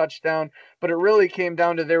had a touchdown. But it really came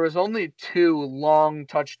down to there was only 2 long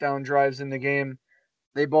touchdown drives in the game.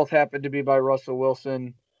 They both happened to be by Russell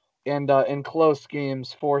Wilson. And in close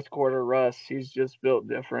games, fourth quarter Russ, he's just built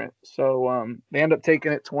different. So they end up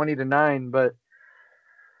taking it 20-9, but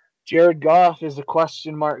Jared Goff is a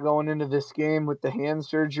question mark going into this game with the hand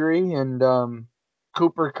surgery, and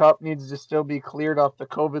Cooper Kupp needs to still be cleared off the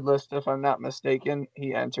COVID list, if I'm not mistaken.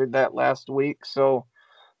 He entered that last week, so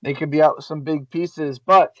they could be out with some big pieces.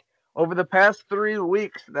 But over the past 3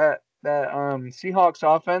 weeks, that Seahawks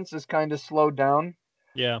offense has kind of slowed down.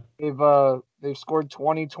 Yeah. They've scored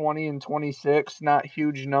 20, 20, and 26, not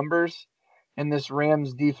huge numbers. And this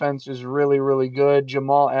Rams defense is really, really good.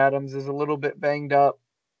 Jamal Adams is a little bit banged up.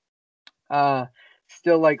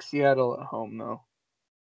 Still like Seattle at home, though.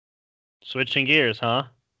 Switching gears, huh?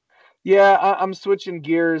 Yeah, I'm switching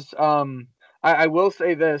gears. I will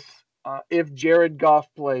say this. If Jared Goff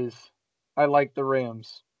plays, I like the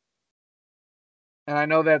Rams. And I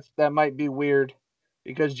know that might be weird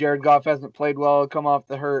because Jared Goff hasn't played well, come off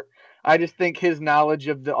the hurt. I just think his knowledge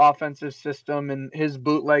of the offensive system and his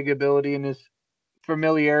bootleg ability and his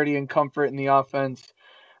familiarity and comfort in the offense,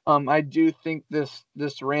 I do think this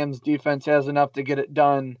Rams defense has enough to get it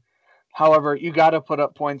done. However, you got to put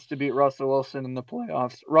up points to beat Russell Wilson in the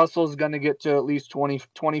playoffs. Russell's going to get to at least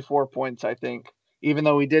 24 points, I think, even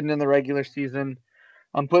though he didn't in the regular season.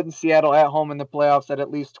 I'm putting Seattle at home in the playoffs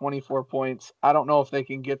at least 24 points. I don't know if they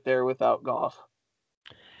can get there without Goff.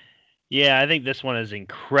 Yeah, I think this one is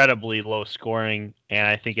incredibly low scoring, and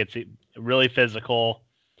I think it's really physical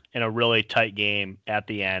and a really tight game at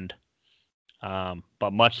the end.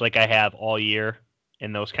 But much like I have all year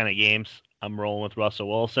in those kind of games, I'm rolling with Russell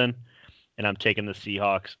Wilson, and I'm taking the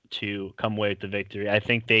Seahawks to come away with the victory. I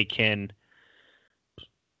think they'll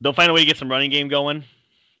find a way to get some running game going,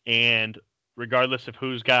 and regardless of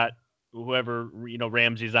whoever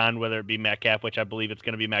Ramsey's on, whether it be Metcalf, which I believe it's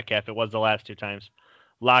going to be Metcalf, it was the last 2 times.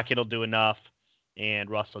 Lockett will do enough, and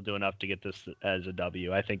Russ will do enough to get this as a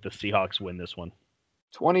W. I think the Seahawks win this one.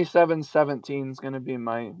 27-17 is going to be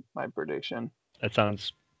my prediction. That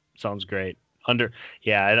sounds great. Under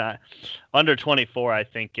 24, I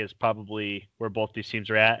think, is probably where both these teams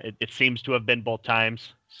are at. It seems to have been both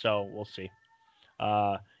times, so we'll see.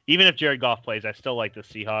 Even if Jared Goff plays, I still like the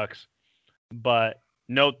Seahawks. But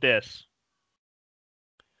note this.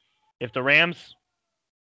 If the Rams,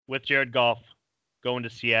 with Jared Goff, go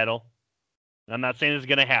into Seattle, I'm not saying it's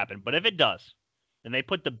going to happen, but if it does, and they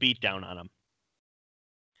put the beat down on them,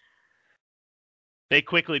 they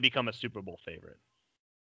quickly become a Super Bowl favorite.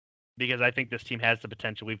 Because I think this team has the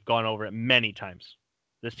potential. We've gone over it many times.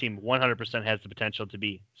 This team 100% has the potential to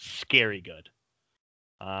be scary good.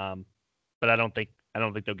 But I don't think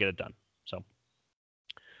they'll get it done. So,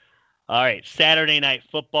 all right, Saturday Night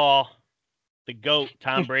Football. The GOAT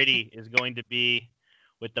Tom Brady is going to be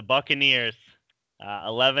with the Buccaneers,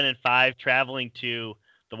 11-5, traveling to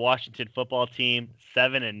the Washington Football Team,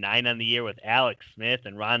 7-9 on the year with Alex Smith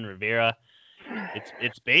and Ron Rivera.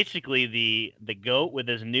 It's basically the GOAT with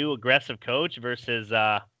his new aggressive coach versus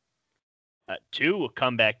two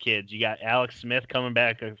comeback kids. You got Alex Smith coming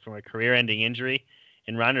back from a career-ending injury,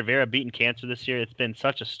 and Ron Rivera beating cancer this year. It's been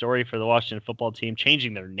such a story for the Washington Football Team,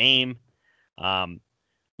 changing their name,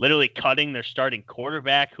 literally cutting their starting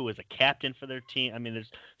quarterback, who was a captain for their team. I mean,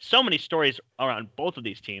 there's so many stories around both of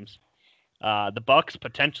these teams. The Bucs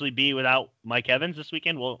potentially be without Mike Evans this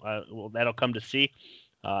weekend. Well, that'll come to see.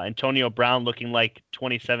 Antonio Brown looking like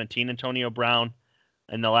 2017 Antonio Brown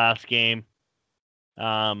in the last game.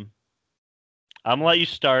 I'm going to let you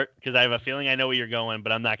start because I have a feeling I know where you're going,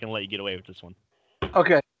 but I'm not going to let you get away with this one.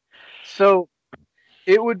 Okay. So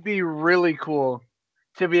it would be really cool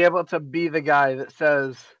to be able to be the guy that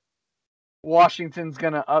says Washington's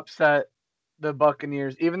going to upset the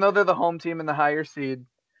Buccaneers, even though they're the home team and the higher seed,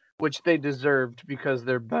 which they deserved because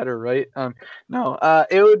they're better, right?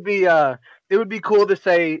 It would be cool to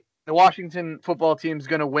say the Washington Football Team's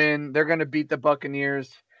going to win. They're going to beat the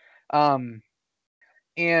Buccaneers.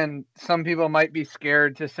 And some people might be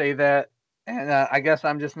scared to say that, and I guess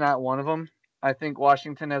I'm just not one of them. I think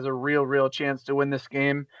Washington has a real chance to win this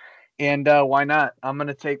game, and why not? I'm going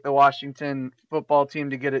to take the Washington Football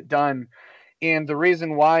Team to get it done. And the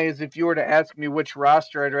reason why is if you were to ask me which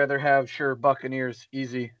roster I'd rather have, sure, Buccaneers,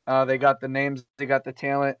 easy. They got the names, they got the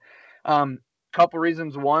talent. Couple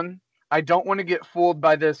reasons. One, I don't want to get fooled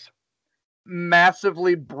by this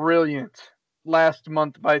massively brilliant last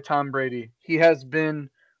month by Tom Brady. He has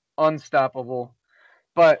been unstoppable.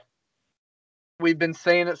 But we've been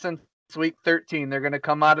saying it since week 13. They're going to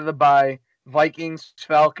come out of the bye. Vikings,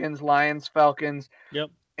 Falcons, Lions, Falcons. Yep.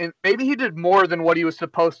 And maybe he did more than what he was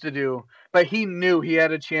supposed to do, but he knew he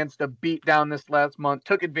had a chance to beat down this last month,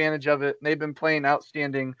 took advantage of it. They've been playing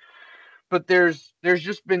outstanding. But there's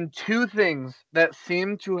just been two things that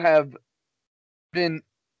seem to have been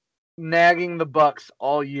nagging the Bucs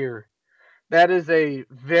all year. That is a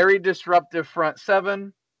very disruptive front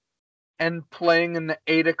seven and playing in the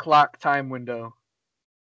 8 o'clock time window.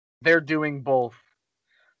 They're doing both.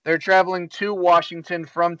 They're traveling to Washington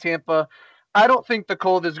from Tampa. I don't think the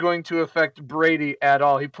cold is going to affect Brady at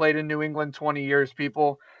all. He played in New England 20 years,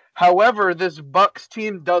 people. However, this Bucs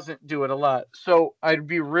team doesn't do it a lot. So I'd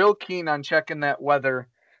be real keen on checking that weather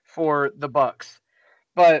for the Bucs.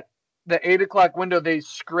 But the 8 o'clock window, they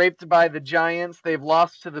scraped by the Giants. They've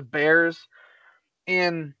lost to the Bears.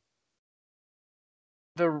 And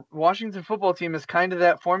the Washington Football Team is kind of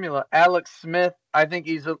that formula. Alex Smith, I think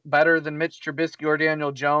he's better than Mitch Trubisky or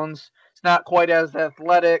Daniel Jones. He's not quite as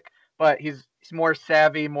athletic, but he's more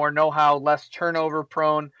savvy, more know-how, less turnover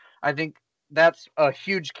prone. I think that's a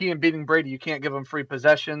huge key in beating Brady. You can't give him free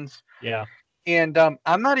possessions. Yeah. And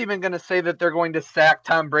I'm not even going to say that they're going to sack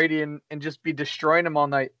Tom Brady and just be destroying him all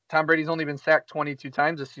night. Tom Brady's only been sacked 22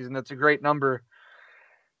 times this season. That's a great number.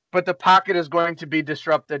 But the pocket is going to be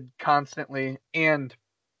disrupted constantly. And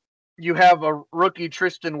you have a rookie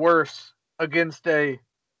Tristan Wirfs against a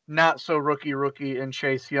not-so-rookie in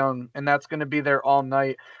Chase Young, and that's going to be there all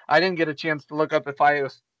night. I didn't get a chance to look up if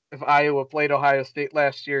Iowa played Ohio State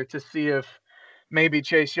last year to see if maybe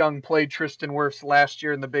Chase Young played Tristan Wirfs last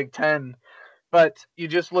year in the Big Ten. But you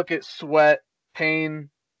just look at Sweat, Payne,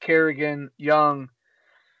 Kerrigan, Young.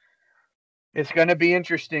 It's going to be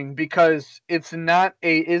interesting because it's not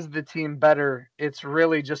is the team better? It's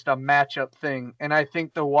really just a matchup thing. And I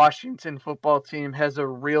think the Washington Football Team has a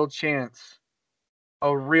real chance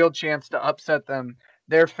to upset them.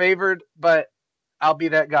 They're favored, but I'll be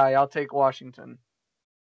that guy. I'll take Washington.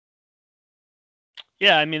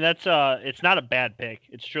 Yeah, I mean, that's it's not a bad pick.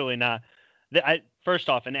 It's truly not. First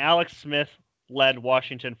off, an Alex Smith-led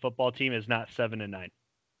Washington Football Team is not 7-9.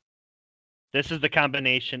 This is the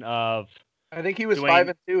combination of I think he was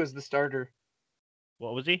 5-2 as the starter.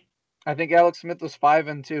 What was he? I think Alex Smith was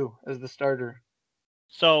 5-2 as the starter.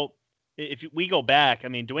 So if we go back, I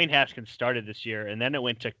mean, Dwayne Haskins started this year, and then it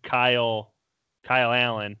went to Kyle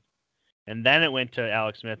Allen, and then it went to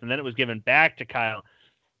Alex Smith, and then it was given back to Kyle.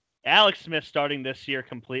 Alex Smith starting this year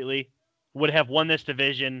completely would have won this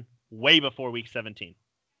division way before Week 17.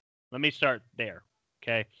 Let me start there,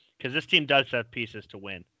 okay? because this team does have pieces to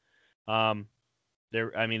win.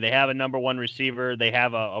 They have a number one receiver. They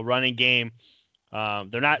have a running game.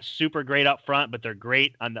 They're not super great up front, but they're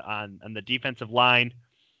great on the defensive line.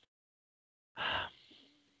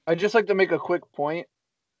 I'd just like to make a quick point.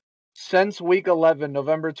 Since week 11,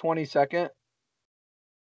 November 22nd,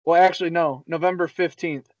 well, actually, no, November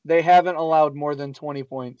 15th, they haven't allowed more than 20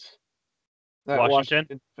 points.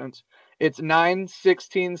 Washington defense. It's 9,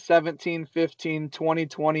 16, 17, 15, 20,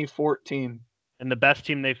 20, 14. And the best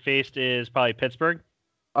team they faced is probably Pittsburgh.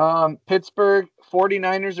 Pittsburgh,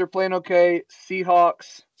 49ers are playing okay.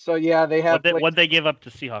 Seahawks. So, yeah, they have. What'd they give up to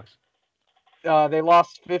Seahawks? They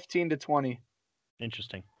lost 15-20.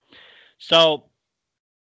 Interesting. So,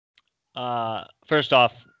 first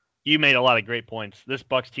off, you made a lot of great points. This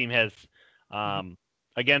Bucs team has,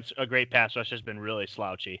 against a great pass rush, has been really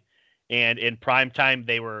slouchy. And in prime time,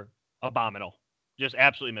 they were abominable, just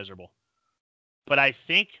absolutely miserable. But I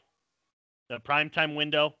think the primetime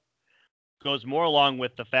window goes more along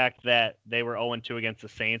with the fact that they were 0-2 against the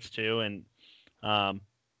Saints too, and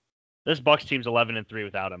this Bucs team's 11-3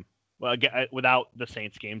 without him. Well, without the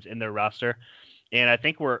Saints games in their roster, and I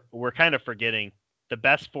think we're kind of forgetting the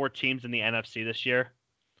best four teams in the NFC this year: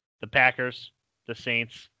 the Packers, the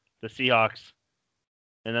Saints, the Seahawks,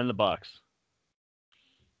 and then the Bucs.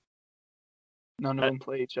 None of them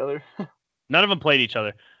play each other. None of them played each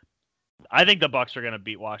other. I think the Bucs are going to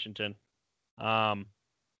beat Washington.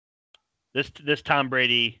 This Tom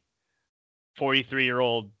Brady,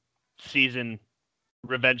 43-year-old season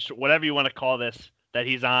revenge, whatever you want to call this, that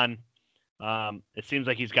he's on. It seems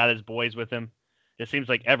like he's got his boys with him. It seems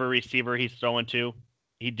like every receiver he's throwing to,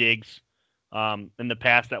 he digs. In the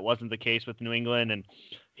past, that wasn't the case with New England, and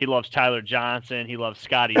he loves Tyler Johnson. He loves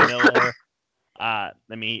Scotty Miller.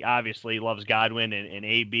 He obviously loves Godwin and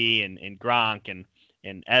AB and Gronk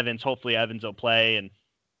and Evans. Hopefully Evans will play, and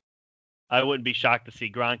I wouldn't be shocked to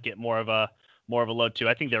see Gronk get more of a load too.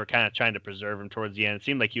 I think they were kind of trying to preserve him towards the end. It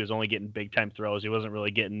seemed like he was only getting big time throws. He wasn't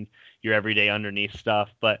really getting your everyday underneath stuff.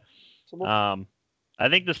 But I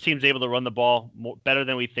think this team's able to run the ball better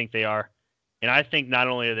than we think they are. And I think not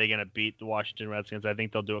only are they going to beat the Washington Redskins, I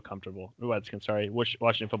think they'll do it comfortable.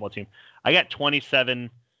 Washington football team. I got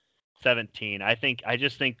 27-17. I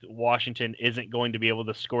just think Washington isn't going to be able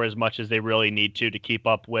to score as much as they really need to keep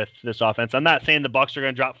up with this offense. I'm not saying the Bucs are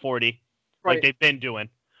going to drop 40 like they've been doing,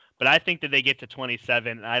 but I think that they get to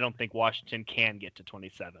 27, and I don't think Washington can get to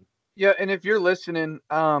 27. Yeah, and if you're listening,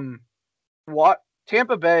 Tampa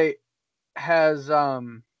Bay has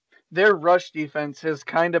their rush defense has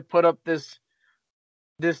kind of put up this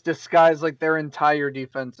disguise like their entire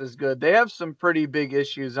defense is good. They have some pretty big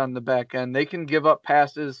issues on the back end. They can give up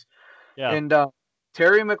passes. Yeah. And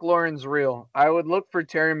Terry McLaurin's real. I would look for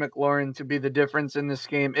Terry McLaurin to be the difference in this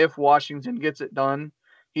game. If Washington gets it done,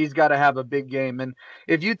 he's got to have a big game. And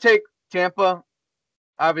if you take Tampa,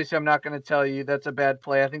 obviously I'm not going to tell you that's a bad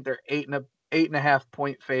play. I think they're 8.5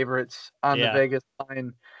 point favorites on the Vegas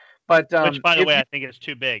line. But which, by the way, I think is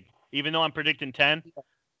too big. Even though I'm predicting 10,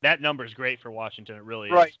 that number is great for Washington. It really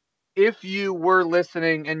is. Right. If you were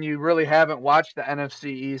listening and you really haven't watched the NFC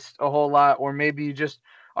East a whole lot, or maybe you just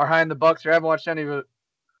are high in the Bucs or haven't watched any of it,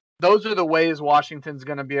 those are the ways Washington's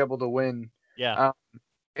going to be able to win. Yeah.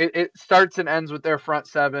 It starts and ends with their front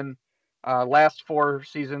seven. Last 4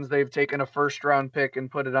 seasons, they've taken a first-round pick and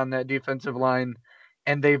put it on that defensive line,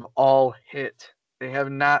 and they've all hit. They have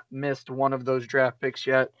not missed one of those draft picks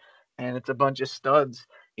yet, and it's a bunch of studs.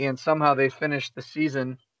 And somehow they finished the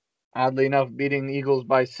season, oddly enough, beating the Eagles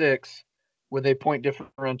by 6 with a point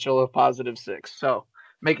differential of +6. So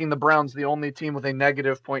making the Browns the only team with a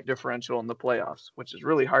negative point differential in the playoffs, which is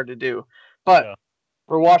really hard to do. But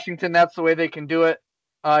for Washington, that's the way they can do it.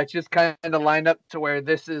 It's just kind of lined up to where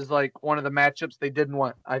this is like one of the matchups they didn't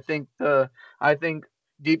want. I think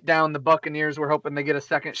deep down the Buccaneers were hoping they get a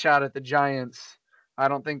second shot at the Giants. I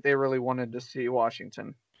don't think they really wanted to see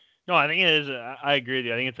Washington. No, I think it is. I agree with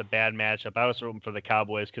you. I think it's a bad matchup. I was hoping for the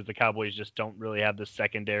Cowboys because the Cowboys just don't really have the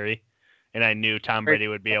secondary, and I knew Tom Brady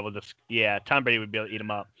would be able to. Yeah, Tom Brady would be able to eat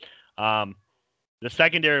them up. The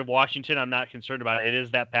secondary of Washington, I'm not concerned about. It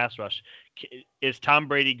is that pass rush. Is Tom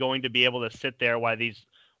Brady going to be able to sit there while these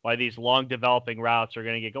long developing routes are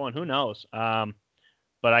going to get going? Who knows?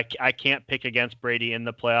 But I can't pick against Brady in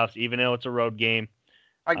the playoffs, even though it's a road game.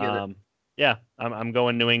 I get it. Yeah, I'm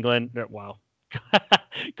going New England. Wow.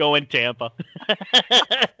 Going Tampa.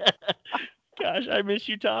 Gosh, I miss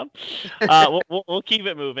you, Tom. We'll keep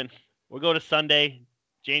it moving. We'll go to Sunday,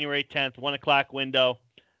 January 10th, 1:00 window.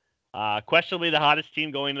 Questionably the hottest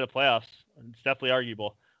team going to the playoffs. It's definitely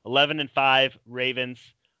arguable. 11-5 Ravens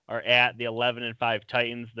are at the 11-5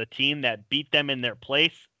 Titans. The team that beat them in their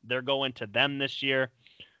place They're going to them this year,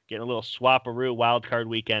 getting a little swap-a-roo wild card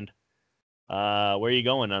weekend. Where are you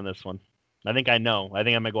going on this one? I think I know. I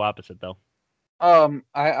think I'm gonna go opposite though.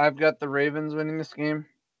 I've got the Ravens winning this game.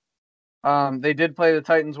 They did play the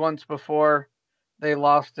Titans once before. They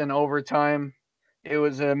lost in overtime. It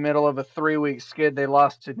was in the middle of a 3-week skid. They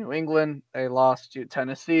lost to New England. They lost to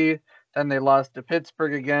Tennessee. Then they lost to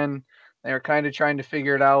Pittsburgh again. They were kind of trying to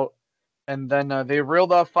figure it out. And then they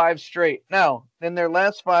reeled off 5 straight. Now, in their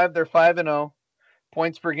last 5, they're 5-0.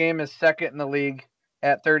 Points per game is second in the league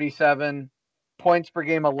at 37. Points per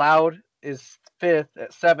game allowed is 5th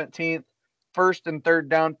at 17th. First and third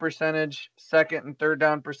down percentage, second and third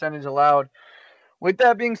down percentage allowed. With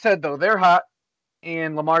that being said, though, they're hot,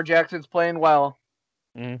 and Lamar Jackson's playing well.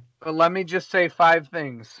 But let me just say 5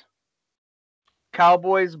 things.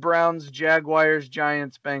 Cowboys, Browns, Jaguars,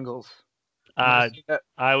 Giants, Bengals.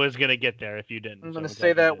 I was going to get there if you didn't. I'm going to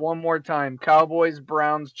say that one more time. Cowboys,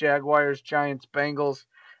 Browns, Jaguars, Giants, Bengals,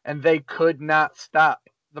 and they could not stop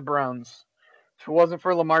the Browns. If it wasn't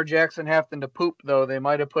for Lamar Jackson having to poop, though, they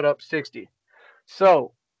might have put up 60.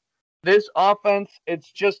 So, this offense,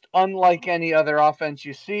 it's just unlike any other offense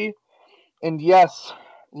you see. And yes,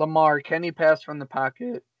 Lamar, can he pass from the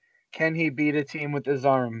pocket? Can he beat a team with his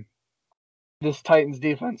arm? This Titans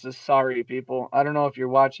defense is sorry, people. I don't know if you're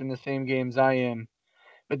watching the same games I am.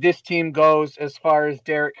 But this team goes as far as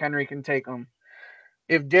Derrick Henry can take them.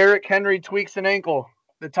 If Derrick Henry tweaks an ankle,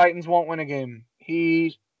 the Titans won't win a game.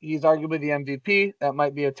 He's arguably the MVP. That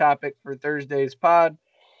might be a topic for Thursday's pod.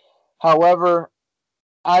 However,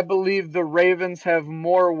 I believe the Ravens have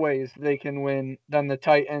more ways they can win than the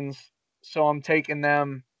Titans, so I'm taking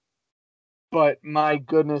them. But my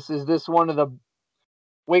goodness, is this one of the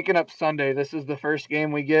waking up Sunday? This is the first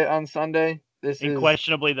game we get on Sunday. This is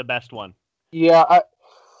unquestionably the best one. Yeah,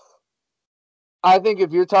 I think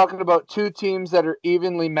if you're talking about 2 teams that are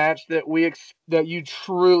evenly matched that you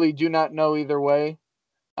truly do not know either way,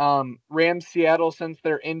 Rams Seattle since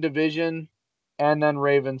they're in division, and then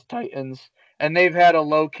Ravens Titans. And they've had a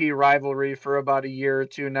low-key rivalry for about a year or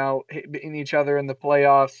 2 now, hitting each other in the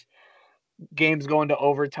playoffs. Games going to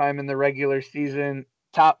overtime in the regular season.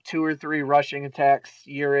 Top 2 or 3 rushing attacks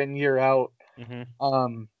year in, year out.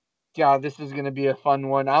 Mm-hmm. Yeah, this is going to be a fun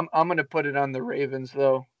one. I'm going to put it on the Ravens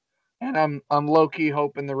though, and I'm low-key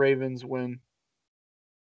hoping the Ravens win.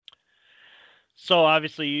 So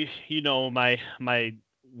obviously, you know my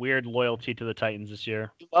weird loyalty to the Titans this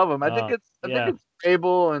year. Love them. I think it's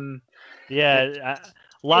stable and a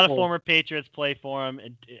lot of former Patriots play for him.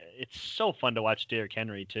 It's so fun to watch Derrick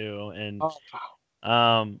Henry too, and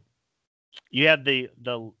you have the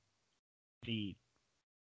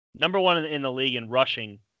number 1 in the league in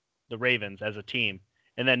rushing, the Ravens as a team,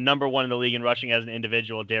 and then number 1 in the league in rushing as an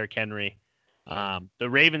individual, Derrick Henry. The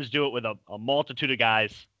Ravens do it with a multitude of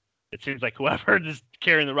guys. It seems like whoever is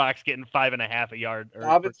carrying the rock's getting 5.5 a yard.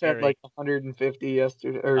 Dobbins had like 150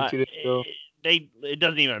 yesterday or 2 days ago. It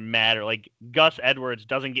doesn't even matter. Like Gus Edwards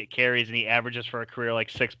doesn't get carries and he averages for a career like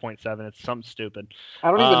 6.7. It's something stupid.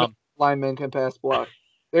 I don't even know if linemen can pass block.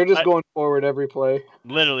 They're just going forward every play.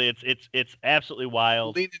 Literally, it's absolutely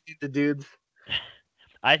wild. Leaning into dudes.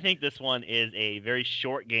 I think this one is a very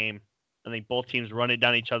short game. I think both teams run it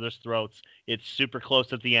down each other's throats. It's super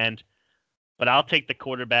close at the end. But I'll take the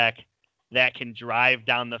quarterback that can drive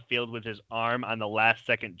down the field with his arm on the last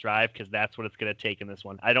second drive because that's what it's going to take in this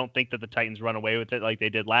one. I don't think that the Titans run away with it like they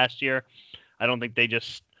did last year. I don't think they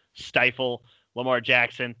just stifle Lamar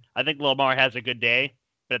Jackson. I think Lamar has a good day.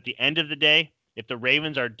 But at the end of the day, if the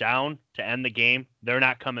Ravens are down to end the game, they're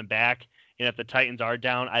not coming back. And if the Titans are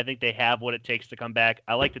down, I think they have what it takes to come back.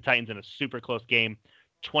 I like the Titans in a super close game,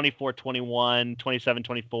 24-21,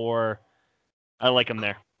 27-24. I like them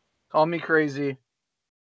there. Call me crazy.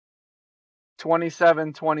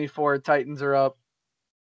 27-24, Titans are up.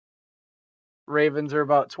 Ravens are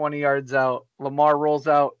about 20 yards out. Lamar rolls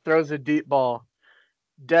out, throws a deep ball.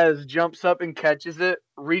 Dez jumps up and catches it,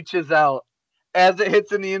 reaches out. As it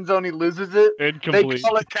hits in the end zone, he loses it. Incomplete. They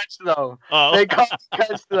call it catch, though. Oh. They call it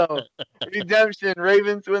catch, though. Redemption.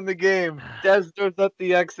 Ravens win the game. Dez throws up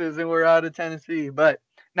the X's, and we're out of Tennessee. But,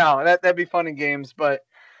 no, that'd be fun in games. But,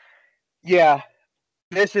 yeah,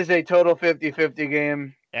 this is a total 50-50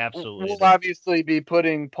 game. Absolutely. We'll obviously be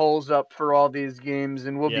putting polls up for all these games,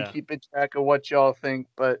 and we'll be keeping track of what y'all think.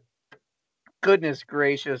 But, goodness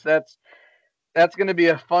gracious, that's going to be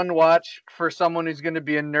a fun watch for someone who's going to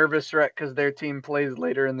be a nervous wreck because their team plays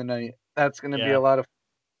later in the night. That's going to be a lot of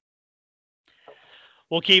fun.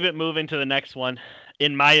 We'll keep it moving to the next one.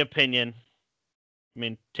 In my opinion, I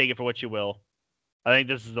mean, take it for what you will. I think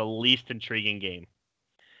this is the least intriguing game.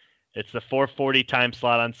 It's the 4:40 time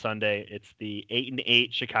slot on Sunday. It's the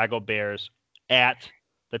 8-8 Chicago Bears at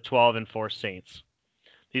the 12-4 Saints.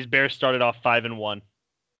 These Bears started off 5-1,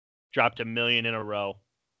 dropped $1 million in a row,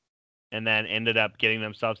 and then ended up getting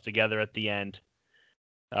themselves together at the end.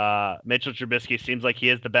 Mitchell Trubisky seems like he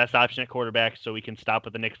is the best option at quarterback, so we can stop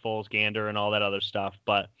with the Nick Foles gander and all that other stuff.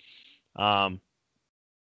 But the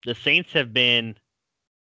Saints they've been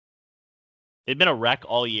a wreck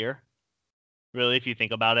all year, really, if you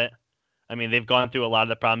think about it. I mean, they've gone through a lot of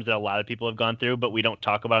the problems that a lot of people have gone through, but we don't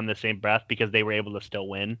talk about them in the same breath because they were able to still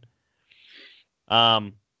win.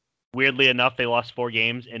 Weirdly enough, they lost 4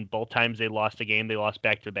 games, and both times they lost a game, they lost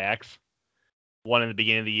back-to-backs. 1 in the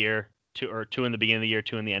beginning of the year, 2 in the beginning of the year,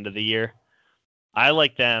 2 in the end of the year. I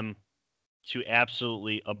like them to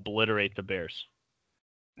absolutely obliterate the Bears.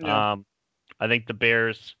 Yeah. I think the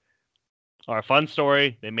Bears are a fun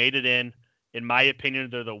story. They made it in. In my opinion,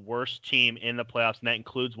 they're the worst team in the playoffs, and that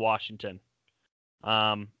includes Washington.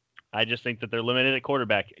 I just think that they're limited at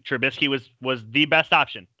quarterback. Trubisky was the best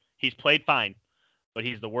option. He's played fine, but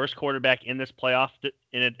he's the worst quarterback in this playoff,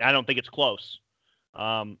 and I don't think it's close.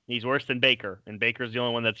 He's worse than Baker, and Baker's the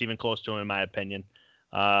only one that's even close to him, in my opinion.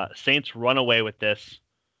 Saints run away with this.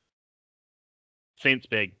 Saints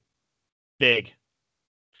big.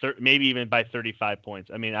 Maybe even by 35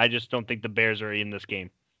 points. I mean, I just don't think the Bears are in this game.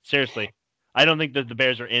 Seriously. I don't think that the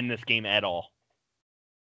Bears are in this game at all.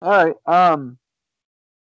 All right.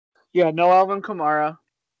 Yeah, no Alvin Kamara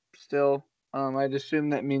still. I'd assume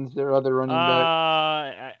that means their other running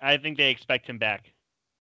back. I think they expect him back.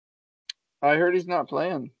 I heard he's not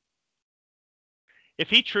playing. If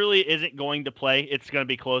he truly isn't going to play, it's going to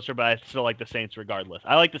be closer, but I still like the Saints regardless.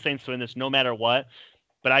 I like the Saints to win this no matter what,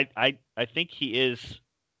 but I think he is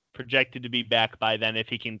projected to be back by then if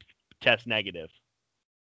he can test negative.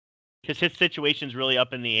 Because his situation's really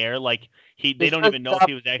up in the air. Like they don't even know if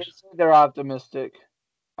he was actually. They're optimistic.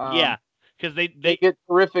 Yeah, because they get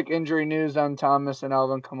terrific injury news on Thomas and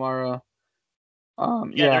Alvin Kamara.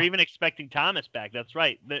 They're even expecting Thomas back. That's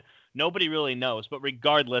right. Nobody really knows, but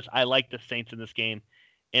regardless, I like the Saints in this game.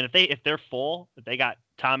 And if they're full, if they got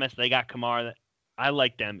Thomas, they got Kamara, I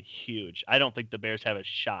like them huge. I don't think the Bears have a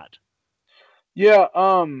shot.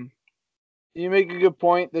 Yeah, you make a good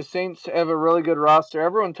point. The Saints have a really good roster.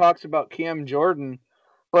 Everyone talks about Cam Jordan,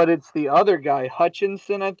 but it's the other guy,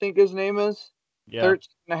 Hutchinson, I think his name is. Yeah.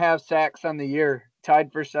 13.5 sacks on the year,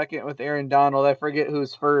 tied for second with Aaron Donald. I forget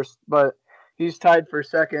who's first, but he's tied for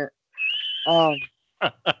second.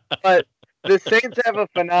 But the Saints have a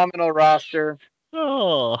phenomenal roster.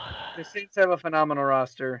 Oh. The Saints have a phenomenal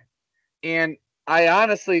roster. And I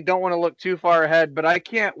honestly don't want to look too far ahead, but I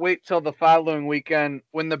can't wait till the following weekend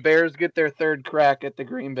when the Bears get their third crack at the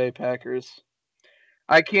Green Bay Packers.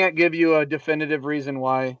 I can't give you a definitive reason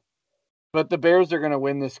why, but the Bears are going to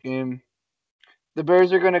win this game. The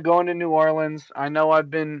Bears are going to go into New Orleans. I know I've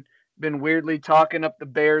been weirdly talking up the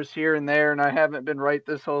Bears here and there, and I haven't been right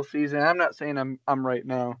this whole season. I'm not saying I'm right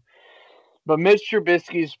now. But Mitch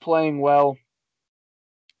Trubisky's playing well.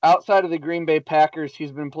 Outside of the Green Bay Packers,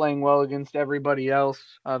 he's been playing well against everybody else.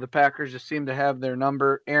 The Packers just seem to have their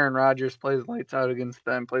number. Aaron Rodgers plays lights out against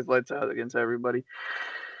them, plays lights out against everybody.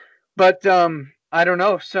 But I don't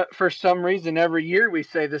know. So, for some reason, every year we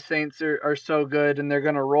say the Saints are so good and they're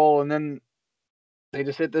going to roll, and then they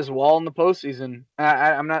just hit this wall in the postseason.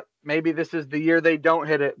 I'm not. Maybe this is the year they don't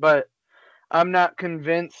hit it, but I'm not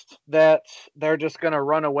convinced that they're just going to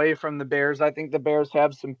run away from the Bears. I think the Bears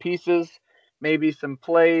have some pieces, maybe some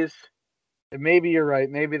plays. And maybe you're right.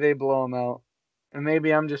 Maybe they blow them out, and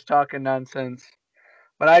maybe I'm just talking nonsense.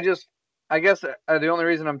 But I guess the only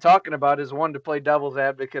reason I'm talking about is, one, to play devil's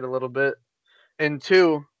advocate a little bit, and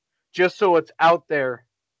two, just so it's out there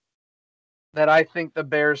that I think the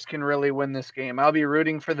Bears can really win this game. I'll be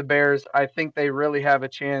rooting for the Bears. I think they really have a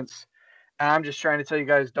chance. And I'm just trying to tell you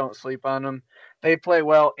guys, don't sleep on them. They play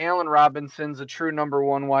well. Allen Robinson's a true number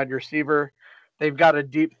 1 wide receiver. They've got a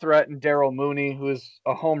deep threat in Darrell Mooney, who is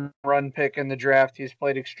a home run pick in the draft. He's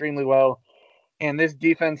played extremely well. And this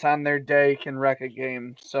defense on their day can wreck a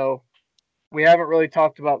game. So we haven't really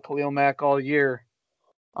talked about Khalil Mack all year.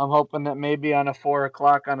 I'm hoping that maybe on a 4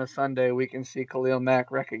 o'clock on a Sunday, we can see Khalil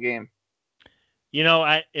Mack wreck a game. You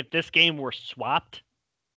know, if this game were swapped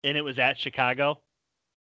and it was at Chicago,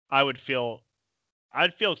 I'd feel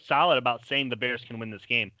solid about saying the Bears can win this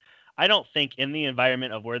game. I don't think in the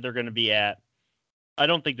environment of where they're going to be at, I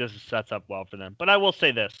don't think this sets up well for them. But I will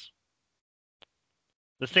say this.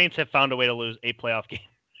 The Saints have found a way to lose a playoff game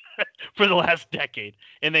for the last decade.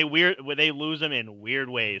 And they lose them in weird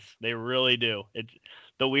ways. They really do. It's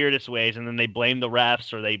the weirdest ways. And then they blame the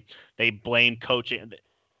refs or they blame coaching.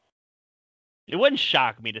 It wouldn't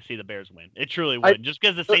shock me to see the Bears win. It truly wouldn't, just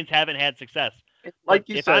because the Saints haven't had success. Like But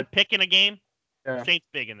you if said, I'm picking a game, yeah. Saints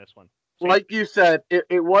big in this one. Like you said,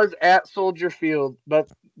 it was at Soldier Field, but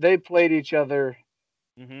they played each other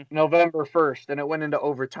November 1st, and it went into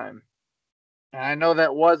overtime. And I know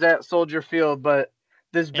that was at Soldier Field, but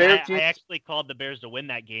this Bears team. I actually called the Bears to win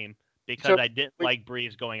that game because I didn't like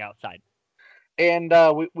Breeze going outside. And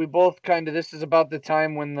we both kind of, this is about the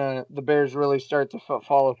time when the Bears really start to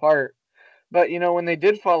fall apart. But, when they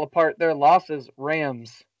did fall apart, their losses,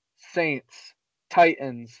 Rams, Saints,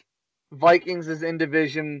 Titans, Vikings is in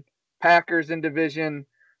division, Packers in division.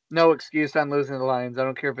 No excuse on losing to the Lions. I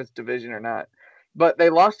don't care if it's division or not. But they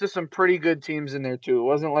lost to some pretty good teams in there, too. It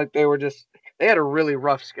wasn't like they had a really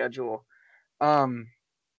rough schedule. I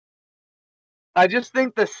just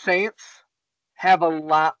think the Saints have a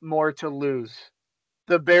lot more to lose.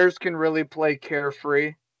 The Bears can really play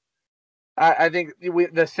carefree. I think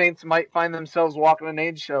the Saints might find themselves walking on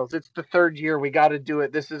eggshells. It's the third year. We got to do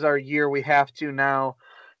it. This is our year. We have to now.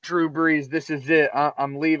 Drew Brees, this is it.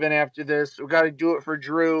 I'm leaving after this. We got to do it for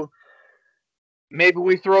Drew. Maybe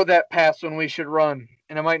we throw that pass when we should run,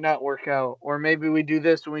 and it might not work out. Or maybe we do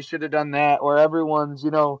this when we should have done that. Or everyone's,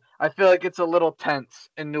 I feel like it's a little tense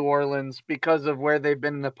in New Orleans because of where they've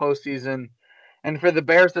been in the postseason. And for the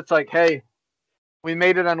Bears, it's like, hey, we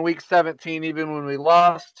made it on week 17 even when we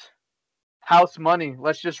lost. House money.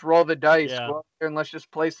 Let's just roll the dice. Go out there and let's just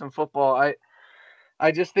play some football.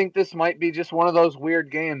 I just think this might be just one of those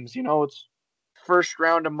weird games. It's first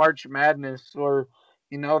round of March Madness, or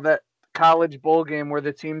that college bowl game where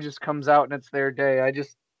the team just comes out and it's their day. I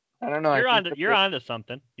don't know. You're onto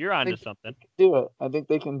something. You're onto something. Do it. I think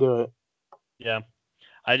they can do it. Yeah.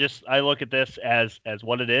 I look at this as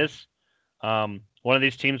what it is. One of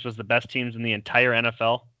these teams was the best teams in the entire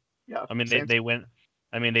NFL. Yeah. I mean, they went.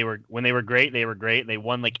 I mean, when they were great, they were great. They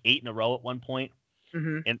won like 8 in a row at one point.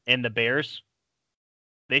 Mm-hmm. And the Bears,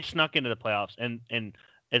 they snuck into the playoffs. And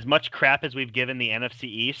as much crap as we've given the NFC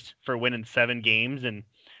East for winning 7 games, and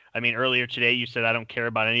I mean, earlier today you said I don't care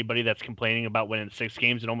about anybody that's complaining about winning 6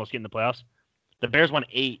 games and almost getting the playoffs. The Bears won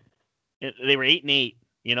 8. They were 8-8.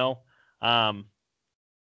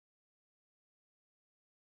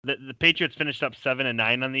 The Patriots finished up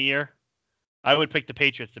 7-9 on the year. I would pick the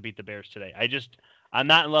Patriots to beat the Bears today. I'm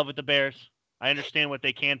not in love with the Bears. I understand what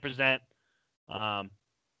they can present.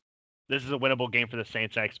 This is a winnable game for the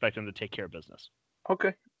Saints. I expect them to take care of business.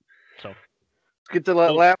 Okay. So let's get to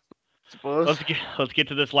that last. Suppose. Let's get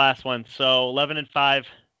to this last one. So 11-5,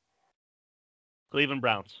 Cleveland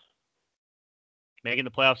Browns making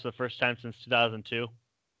the playoffs for the first time since 2002.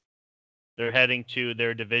 They're heading to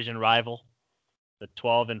their division rival, the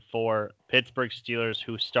 12-4 Pittsburgh Steelers,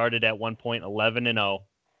 who started at one point 11-0.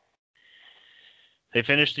 They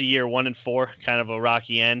finished the year 1-4, kind of a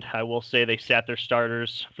rocky end. I will say they sat their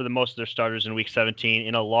starters, for the most of their starters, in Week 17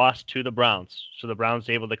 in a loss to the Browns. So the Browns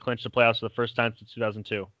able to clinch the playoffs for the first time since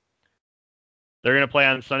 2002. They're going to play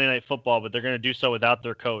on Sunday Night Football, but they're going to do so without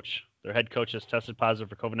their coach. Their head coach has tested positive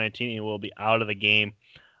for COVID-19 and will be out of the game.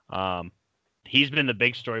 He's been the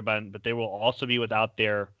big story, but they will also be without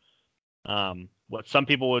their what some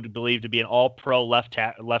people would believe to be an all-pro left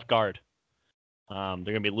guard. They're going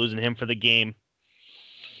to be losing him for the game.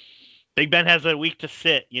 Big Ben has a week to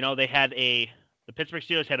sit. The Pittsburgh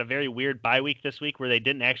Steelers had a very weird bye week this week where they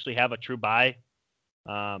didn't actually have a true bye.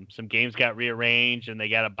 Some games got rearranged and they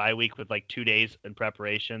got a bye week with like 2 days in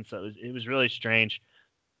preparation. So it was really strange.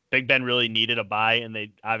 Big Ben really needed a bye and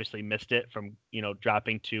they obviously missed it from,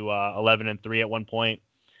 dropping to 11-3 at one point.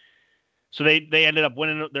 So they ended up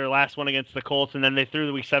winning their last one against the Colts, and then they threw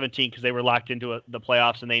the Week 17 because they were locked into the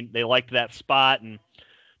playoffs and they liked that spot. And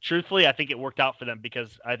truthfully, I think it worked out for them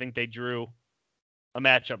because I think they drew a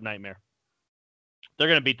matchup nightmare. They're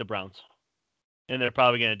going to beat the Browns, and they're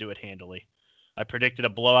probably going to do it handily. I predicted a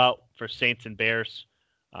blowout for Saints and Bears.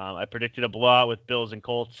 I predicted a blowout with Bills and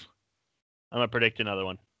Colts. I'm going to predict another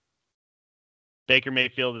one. Baker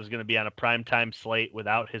Mayfield is going to be on a primetime slate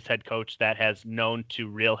without his head coach that has known to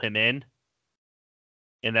reel him in,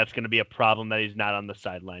 and that's going to be a problem that he's not on the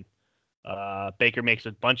sideline. Baker makes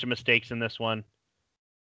a bunch of mistakes in this one,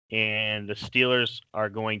 and the Steelers are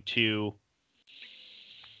going to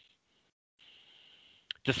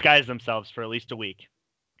disguise themselves for at least a week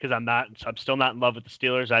because I'm still not in love with the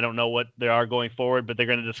Steelers. I don't know what they are going forward, but they're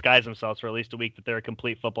going to disguise themselves for at least a week that they're a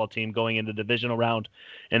complete football team going into the divisional round,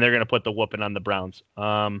 and they're going to put the whooping on the Browns.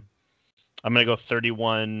 I'm going to go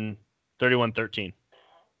 31-13.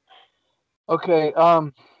 Okay,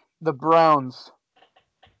 the Browns.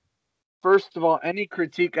 First of all, any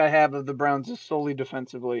critique I have of the Browns is solely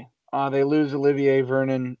defensively. They lose Olivier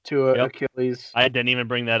Vernon to Yep. Achilles. I didn't even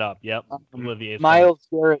bring that up. Yep. Olivier's gone. Miles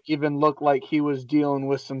Garrett even looked like he was dealing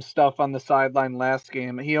with some stuff on the sideline last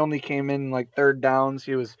game. He only came in like third downs.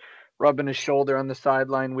 He was rubbing his shoulder on the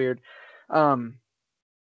sideline weird.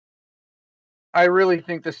 I really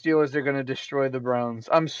think the Steelers are going to destroy the Browns.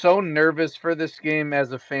 I'm so nervous for this game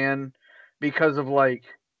as a fan because of like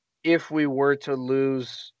if we were to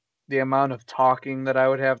lose, the amount of talking that I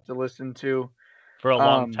would have to listen to For a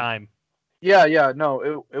long time. Yeah,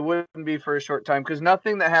 no, it wouldn't be for a short time because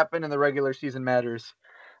nothing that happened in the regular season matters.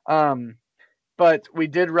 But we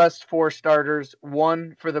did rest 4 starters.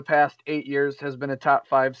 One for the past 8 years has been a top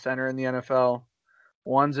 5 center in the NFL.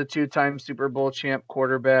 One's a 2-time Super Bowl champ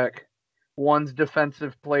quarterback. One's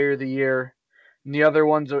defensive player of the year. And the other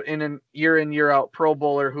one's in year out Pro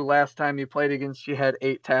Bowler who last time he played against you had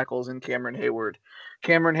 8 tackles in Cameron Hayward.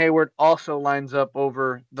 Cameron Hayward also lines up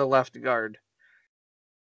over the left guard,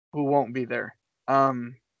 who won't be there.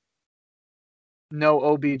 No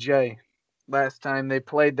OBJ. Last time they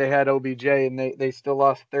played, they had OBJ, and they still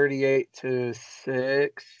lost 38-6,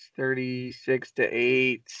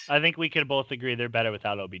 36-8. I think we could both agree they're better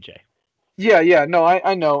without OBJ. Yeah. No,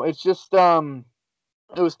 I know. It's just it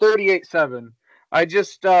was 38-7. I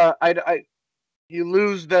just you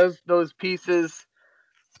lose those pieces.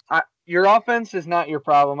 Your offense is not your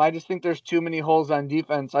problem. I just think there's too many holes on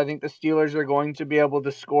defense. I think the Steelers are going to be able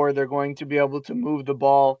to score. They're going to be able to move the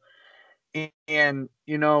ball. And,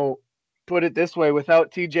 put it this way,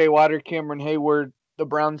 without TJ Watt or Cameron Hayward, the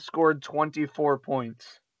Browns scored 24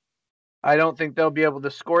 points. I don't think they'll be able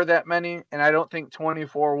to score that many, and I don't think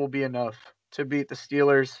 24 will be enough to beat the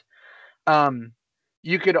Steelers.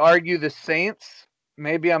 You could argue the Saints.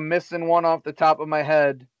 Maybe I'm missing one off the top of my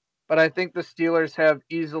head, but I think the Steelers have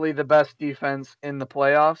easily the best defense in the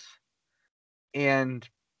playoffs. And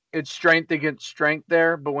it's strength against strength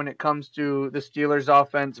there, but when it comes to the Steelers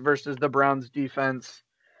offense versus the Browns defense,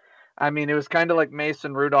 I mean, it was kind of like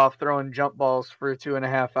Mason Rudolph throwing jump balls for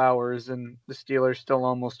 2.5 hours, and the Steelers still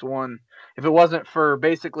almost won. If it wasn't for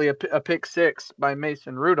basically a pick six by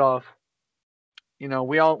Mason Rudolph, we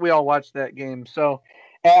all watched that game. So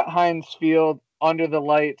at Heinz Field, under the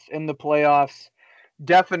lights in the playoffs,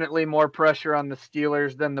 definitely more pressure on the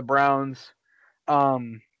Steelers than the Browns. I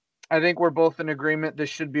think we're both in agreement this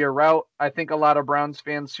should be a rout. I think a lot of Browns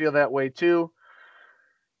fans feel that way too.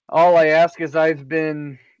 All I ask is I've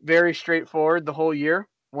been very straightforward the whole year.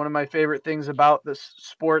 One of my favorite things about the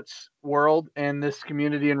sports world and this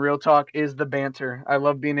community and Real Talk is the banter. I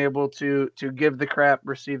love being able to give the crap,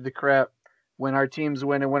 receive the crap when our teams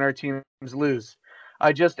win and when our teams lose.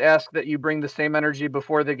 I just ask that you bring the same energy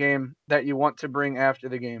before the game that you want to bring after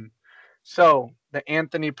the game. So the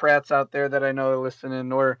Anthony Pratts out there that I know are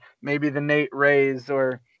listening, or maybe the Nate Rays,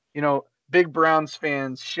 or big Browns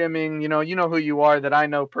fans, shimming, you know who you are that I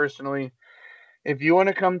know personally. If you want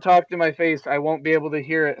to come talk to my face, I won't be able to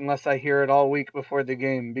hear it unless I hear it all week before the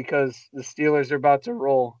game because the Steelers are about to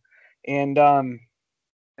roll, and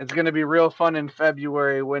it's going to be real fun in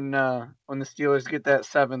February when the Steelers get that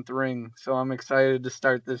 7th ring. So I'm excited to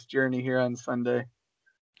start this journey here on Sunday.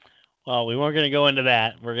 Well, we weren't going to go into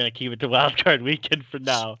that. We're going to keep it to Wild Card Weekend for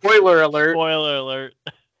now. Spoiler alert. Spoiler alert.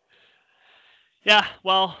 Yeah,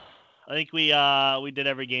 well, I think we did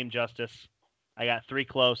every game justice. I got 3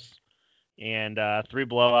 close and 3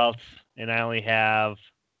 blowouts, and I only have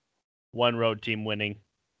 1 road team winning,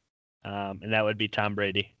 and that would be Tom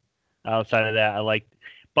Brady. Outside of that,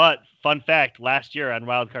 But fun fact: last year on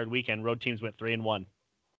Wild Card Weekend, road teams went 3-1.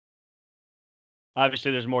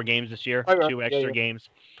 Obviously, there's more games this year, 2 extra games,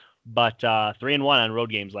 but 3-1 on road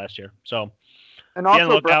games last year. So, and also,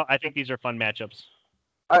 look out. I think these are fun matchups.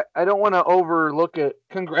 I don't want to overlook it.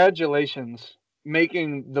 Congratulations,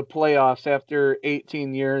 making the playoffs after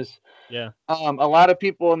 18 years. Yeah. A lot of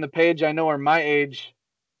people on the page I know are my age.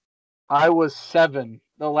 I was 7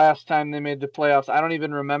 the last time they made the playoffs. I don't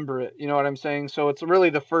even remember it. You know what I'm saying? So it's really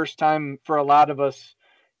the first time for a lot of us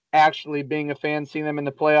actually being a fan, seeing them in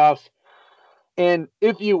the playoffs. And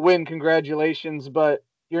if you win, congratulations, but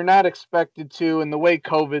you're not expected to. And the way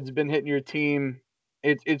COVID's been hitting your team,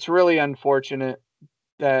 it's really unfortunate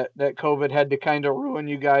that COVID had to kind of ruin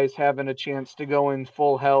you guys having a chance to go in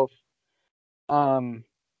full health.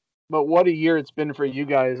 But what a year it's been for you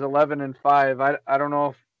guys, 11-5. I don't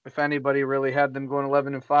know if anybody really had them going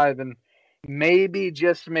 11-5, and maybe,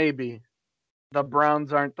 just maybe, the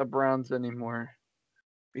Browns aren't the Browns anymore,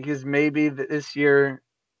 because maybe this year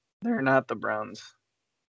they're not the Browns.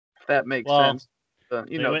 If that makes sense. They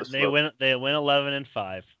went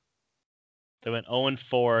 11-5. They went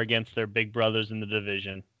 0-4 against their big brothers in the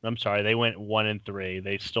division. I'm sorry, they went 1-3.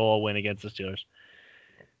 They stole a win against the Steelers.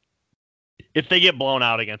 if they get blown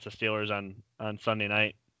out against the Steelers on Sunday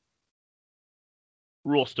night,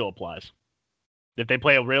 rule still applies. If they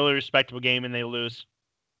play a really respectable game and they lose,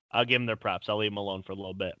 I'll give them their props. I'll leave them alone for a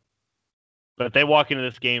little bit. But if they walk into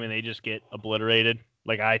this game and they just get obliterated,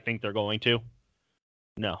 like I think they're going to,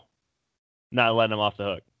 no, not letting them off the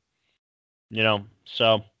hook.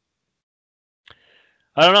 So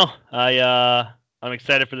I don't know. I'm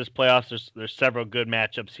excited for this playoffs. There's several good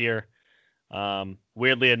matchups here.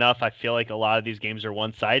 Weirdly enough, I feel like a lot of these games are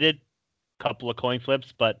one-sided. Couple of coin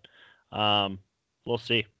flips, but we'll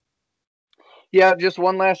see. Yeah, just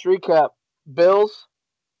one last recap. Bills,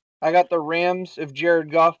 I got the Rams if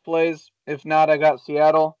Jared Goff plays. If not, I got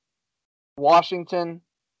Seattle. Washington,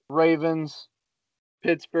 Ravens,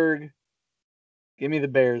 Pittsburgh. Give me the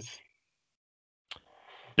Bears.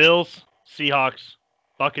 Bills, Seahawks,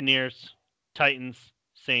 Buccaneers, Titans,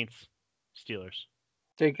 Saints, Steelers.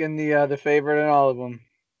 Taking the favorite in all of them.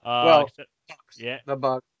 Bucks, yeah, the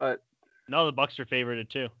Bucks, but no, the Bucks are favorited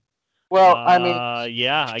too. Well, I mean,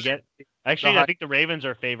 yeah, I get. Actually, I think the Ravens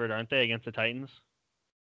are favored, aren't they, against the Titans?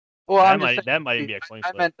 Well, that might be a coin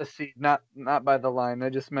flip. I meant the seed, not by the line. I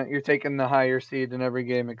just meant you're taking the higher seed in every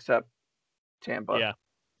game except Tampa. Yeah.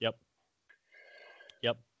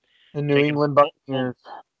 Yep. The New England Buccaneers.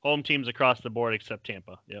 Home teams across the board except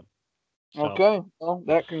Tampa. Yep. So. Okay. Well,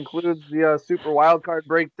 that concludes the Super Wildcard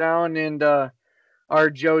breakdown and our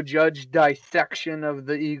Joe Judge dissection of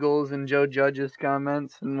the Eagles and Joe Judge's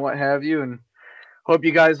comments and what have you. And hope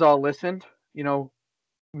you guys all listened.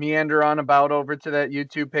 Meander on about over to that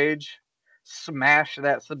YouTube page. Smash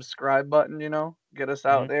that subscribe button, get us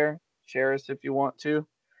out there. Share us if you want to.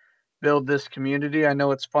 Build this community. I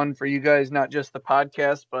know it's fun for you guys, not just the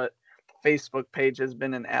podcast, but Facebook page has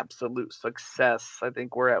been an absolute success. I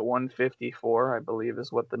think we're at 154, I believe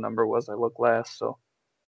is what the number was I looked last. So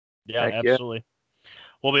yeah, absolutely. Yeah.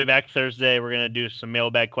 We'll be back Thursday. We're going to do some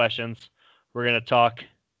mailbag questions. We're going to talk,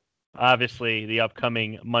 obviously, the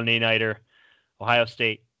upcoming Monday nighter, Ohio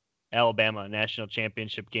State, Alabama national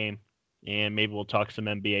championship game. And maybe we'll talk some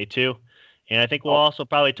NBA too. And I think we'll also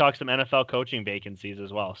probably talk some NFL coaching vacancies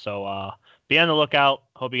as well. So be on the lookout.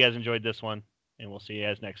 Hope you guys enjoyed this one. And we'll see you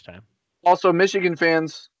guys next time. Also, Michigan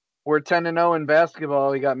fans, we're 10-0 in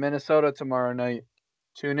basketball. We got Minnesota tomorrow night.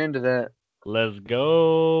 Tune into that. Let's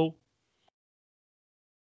go.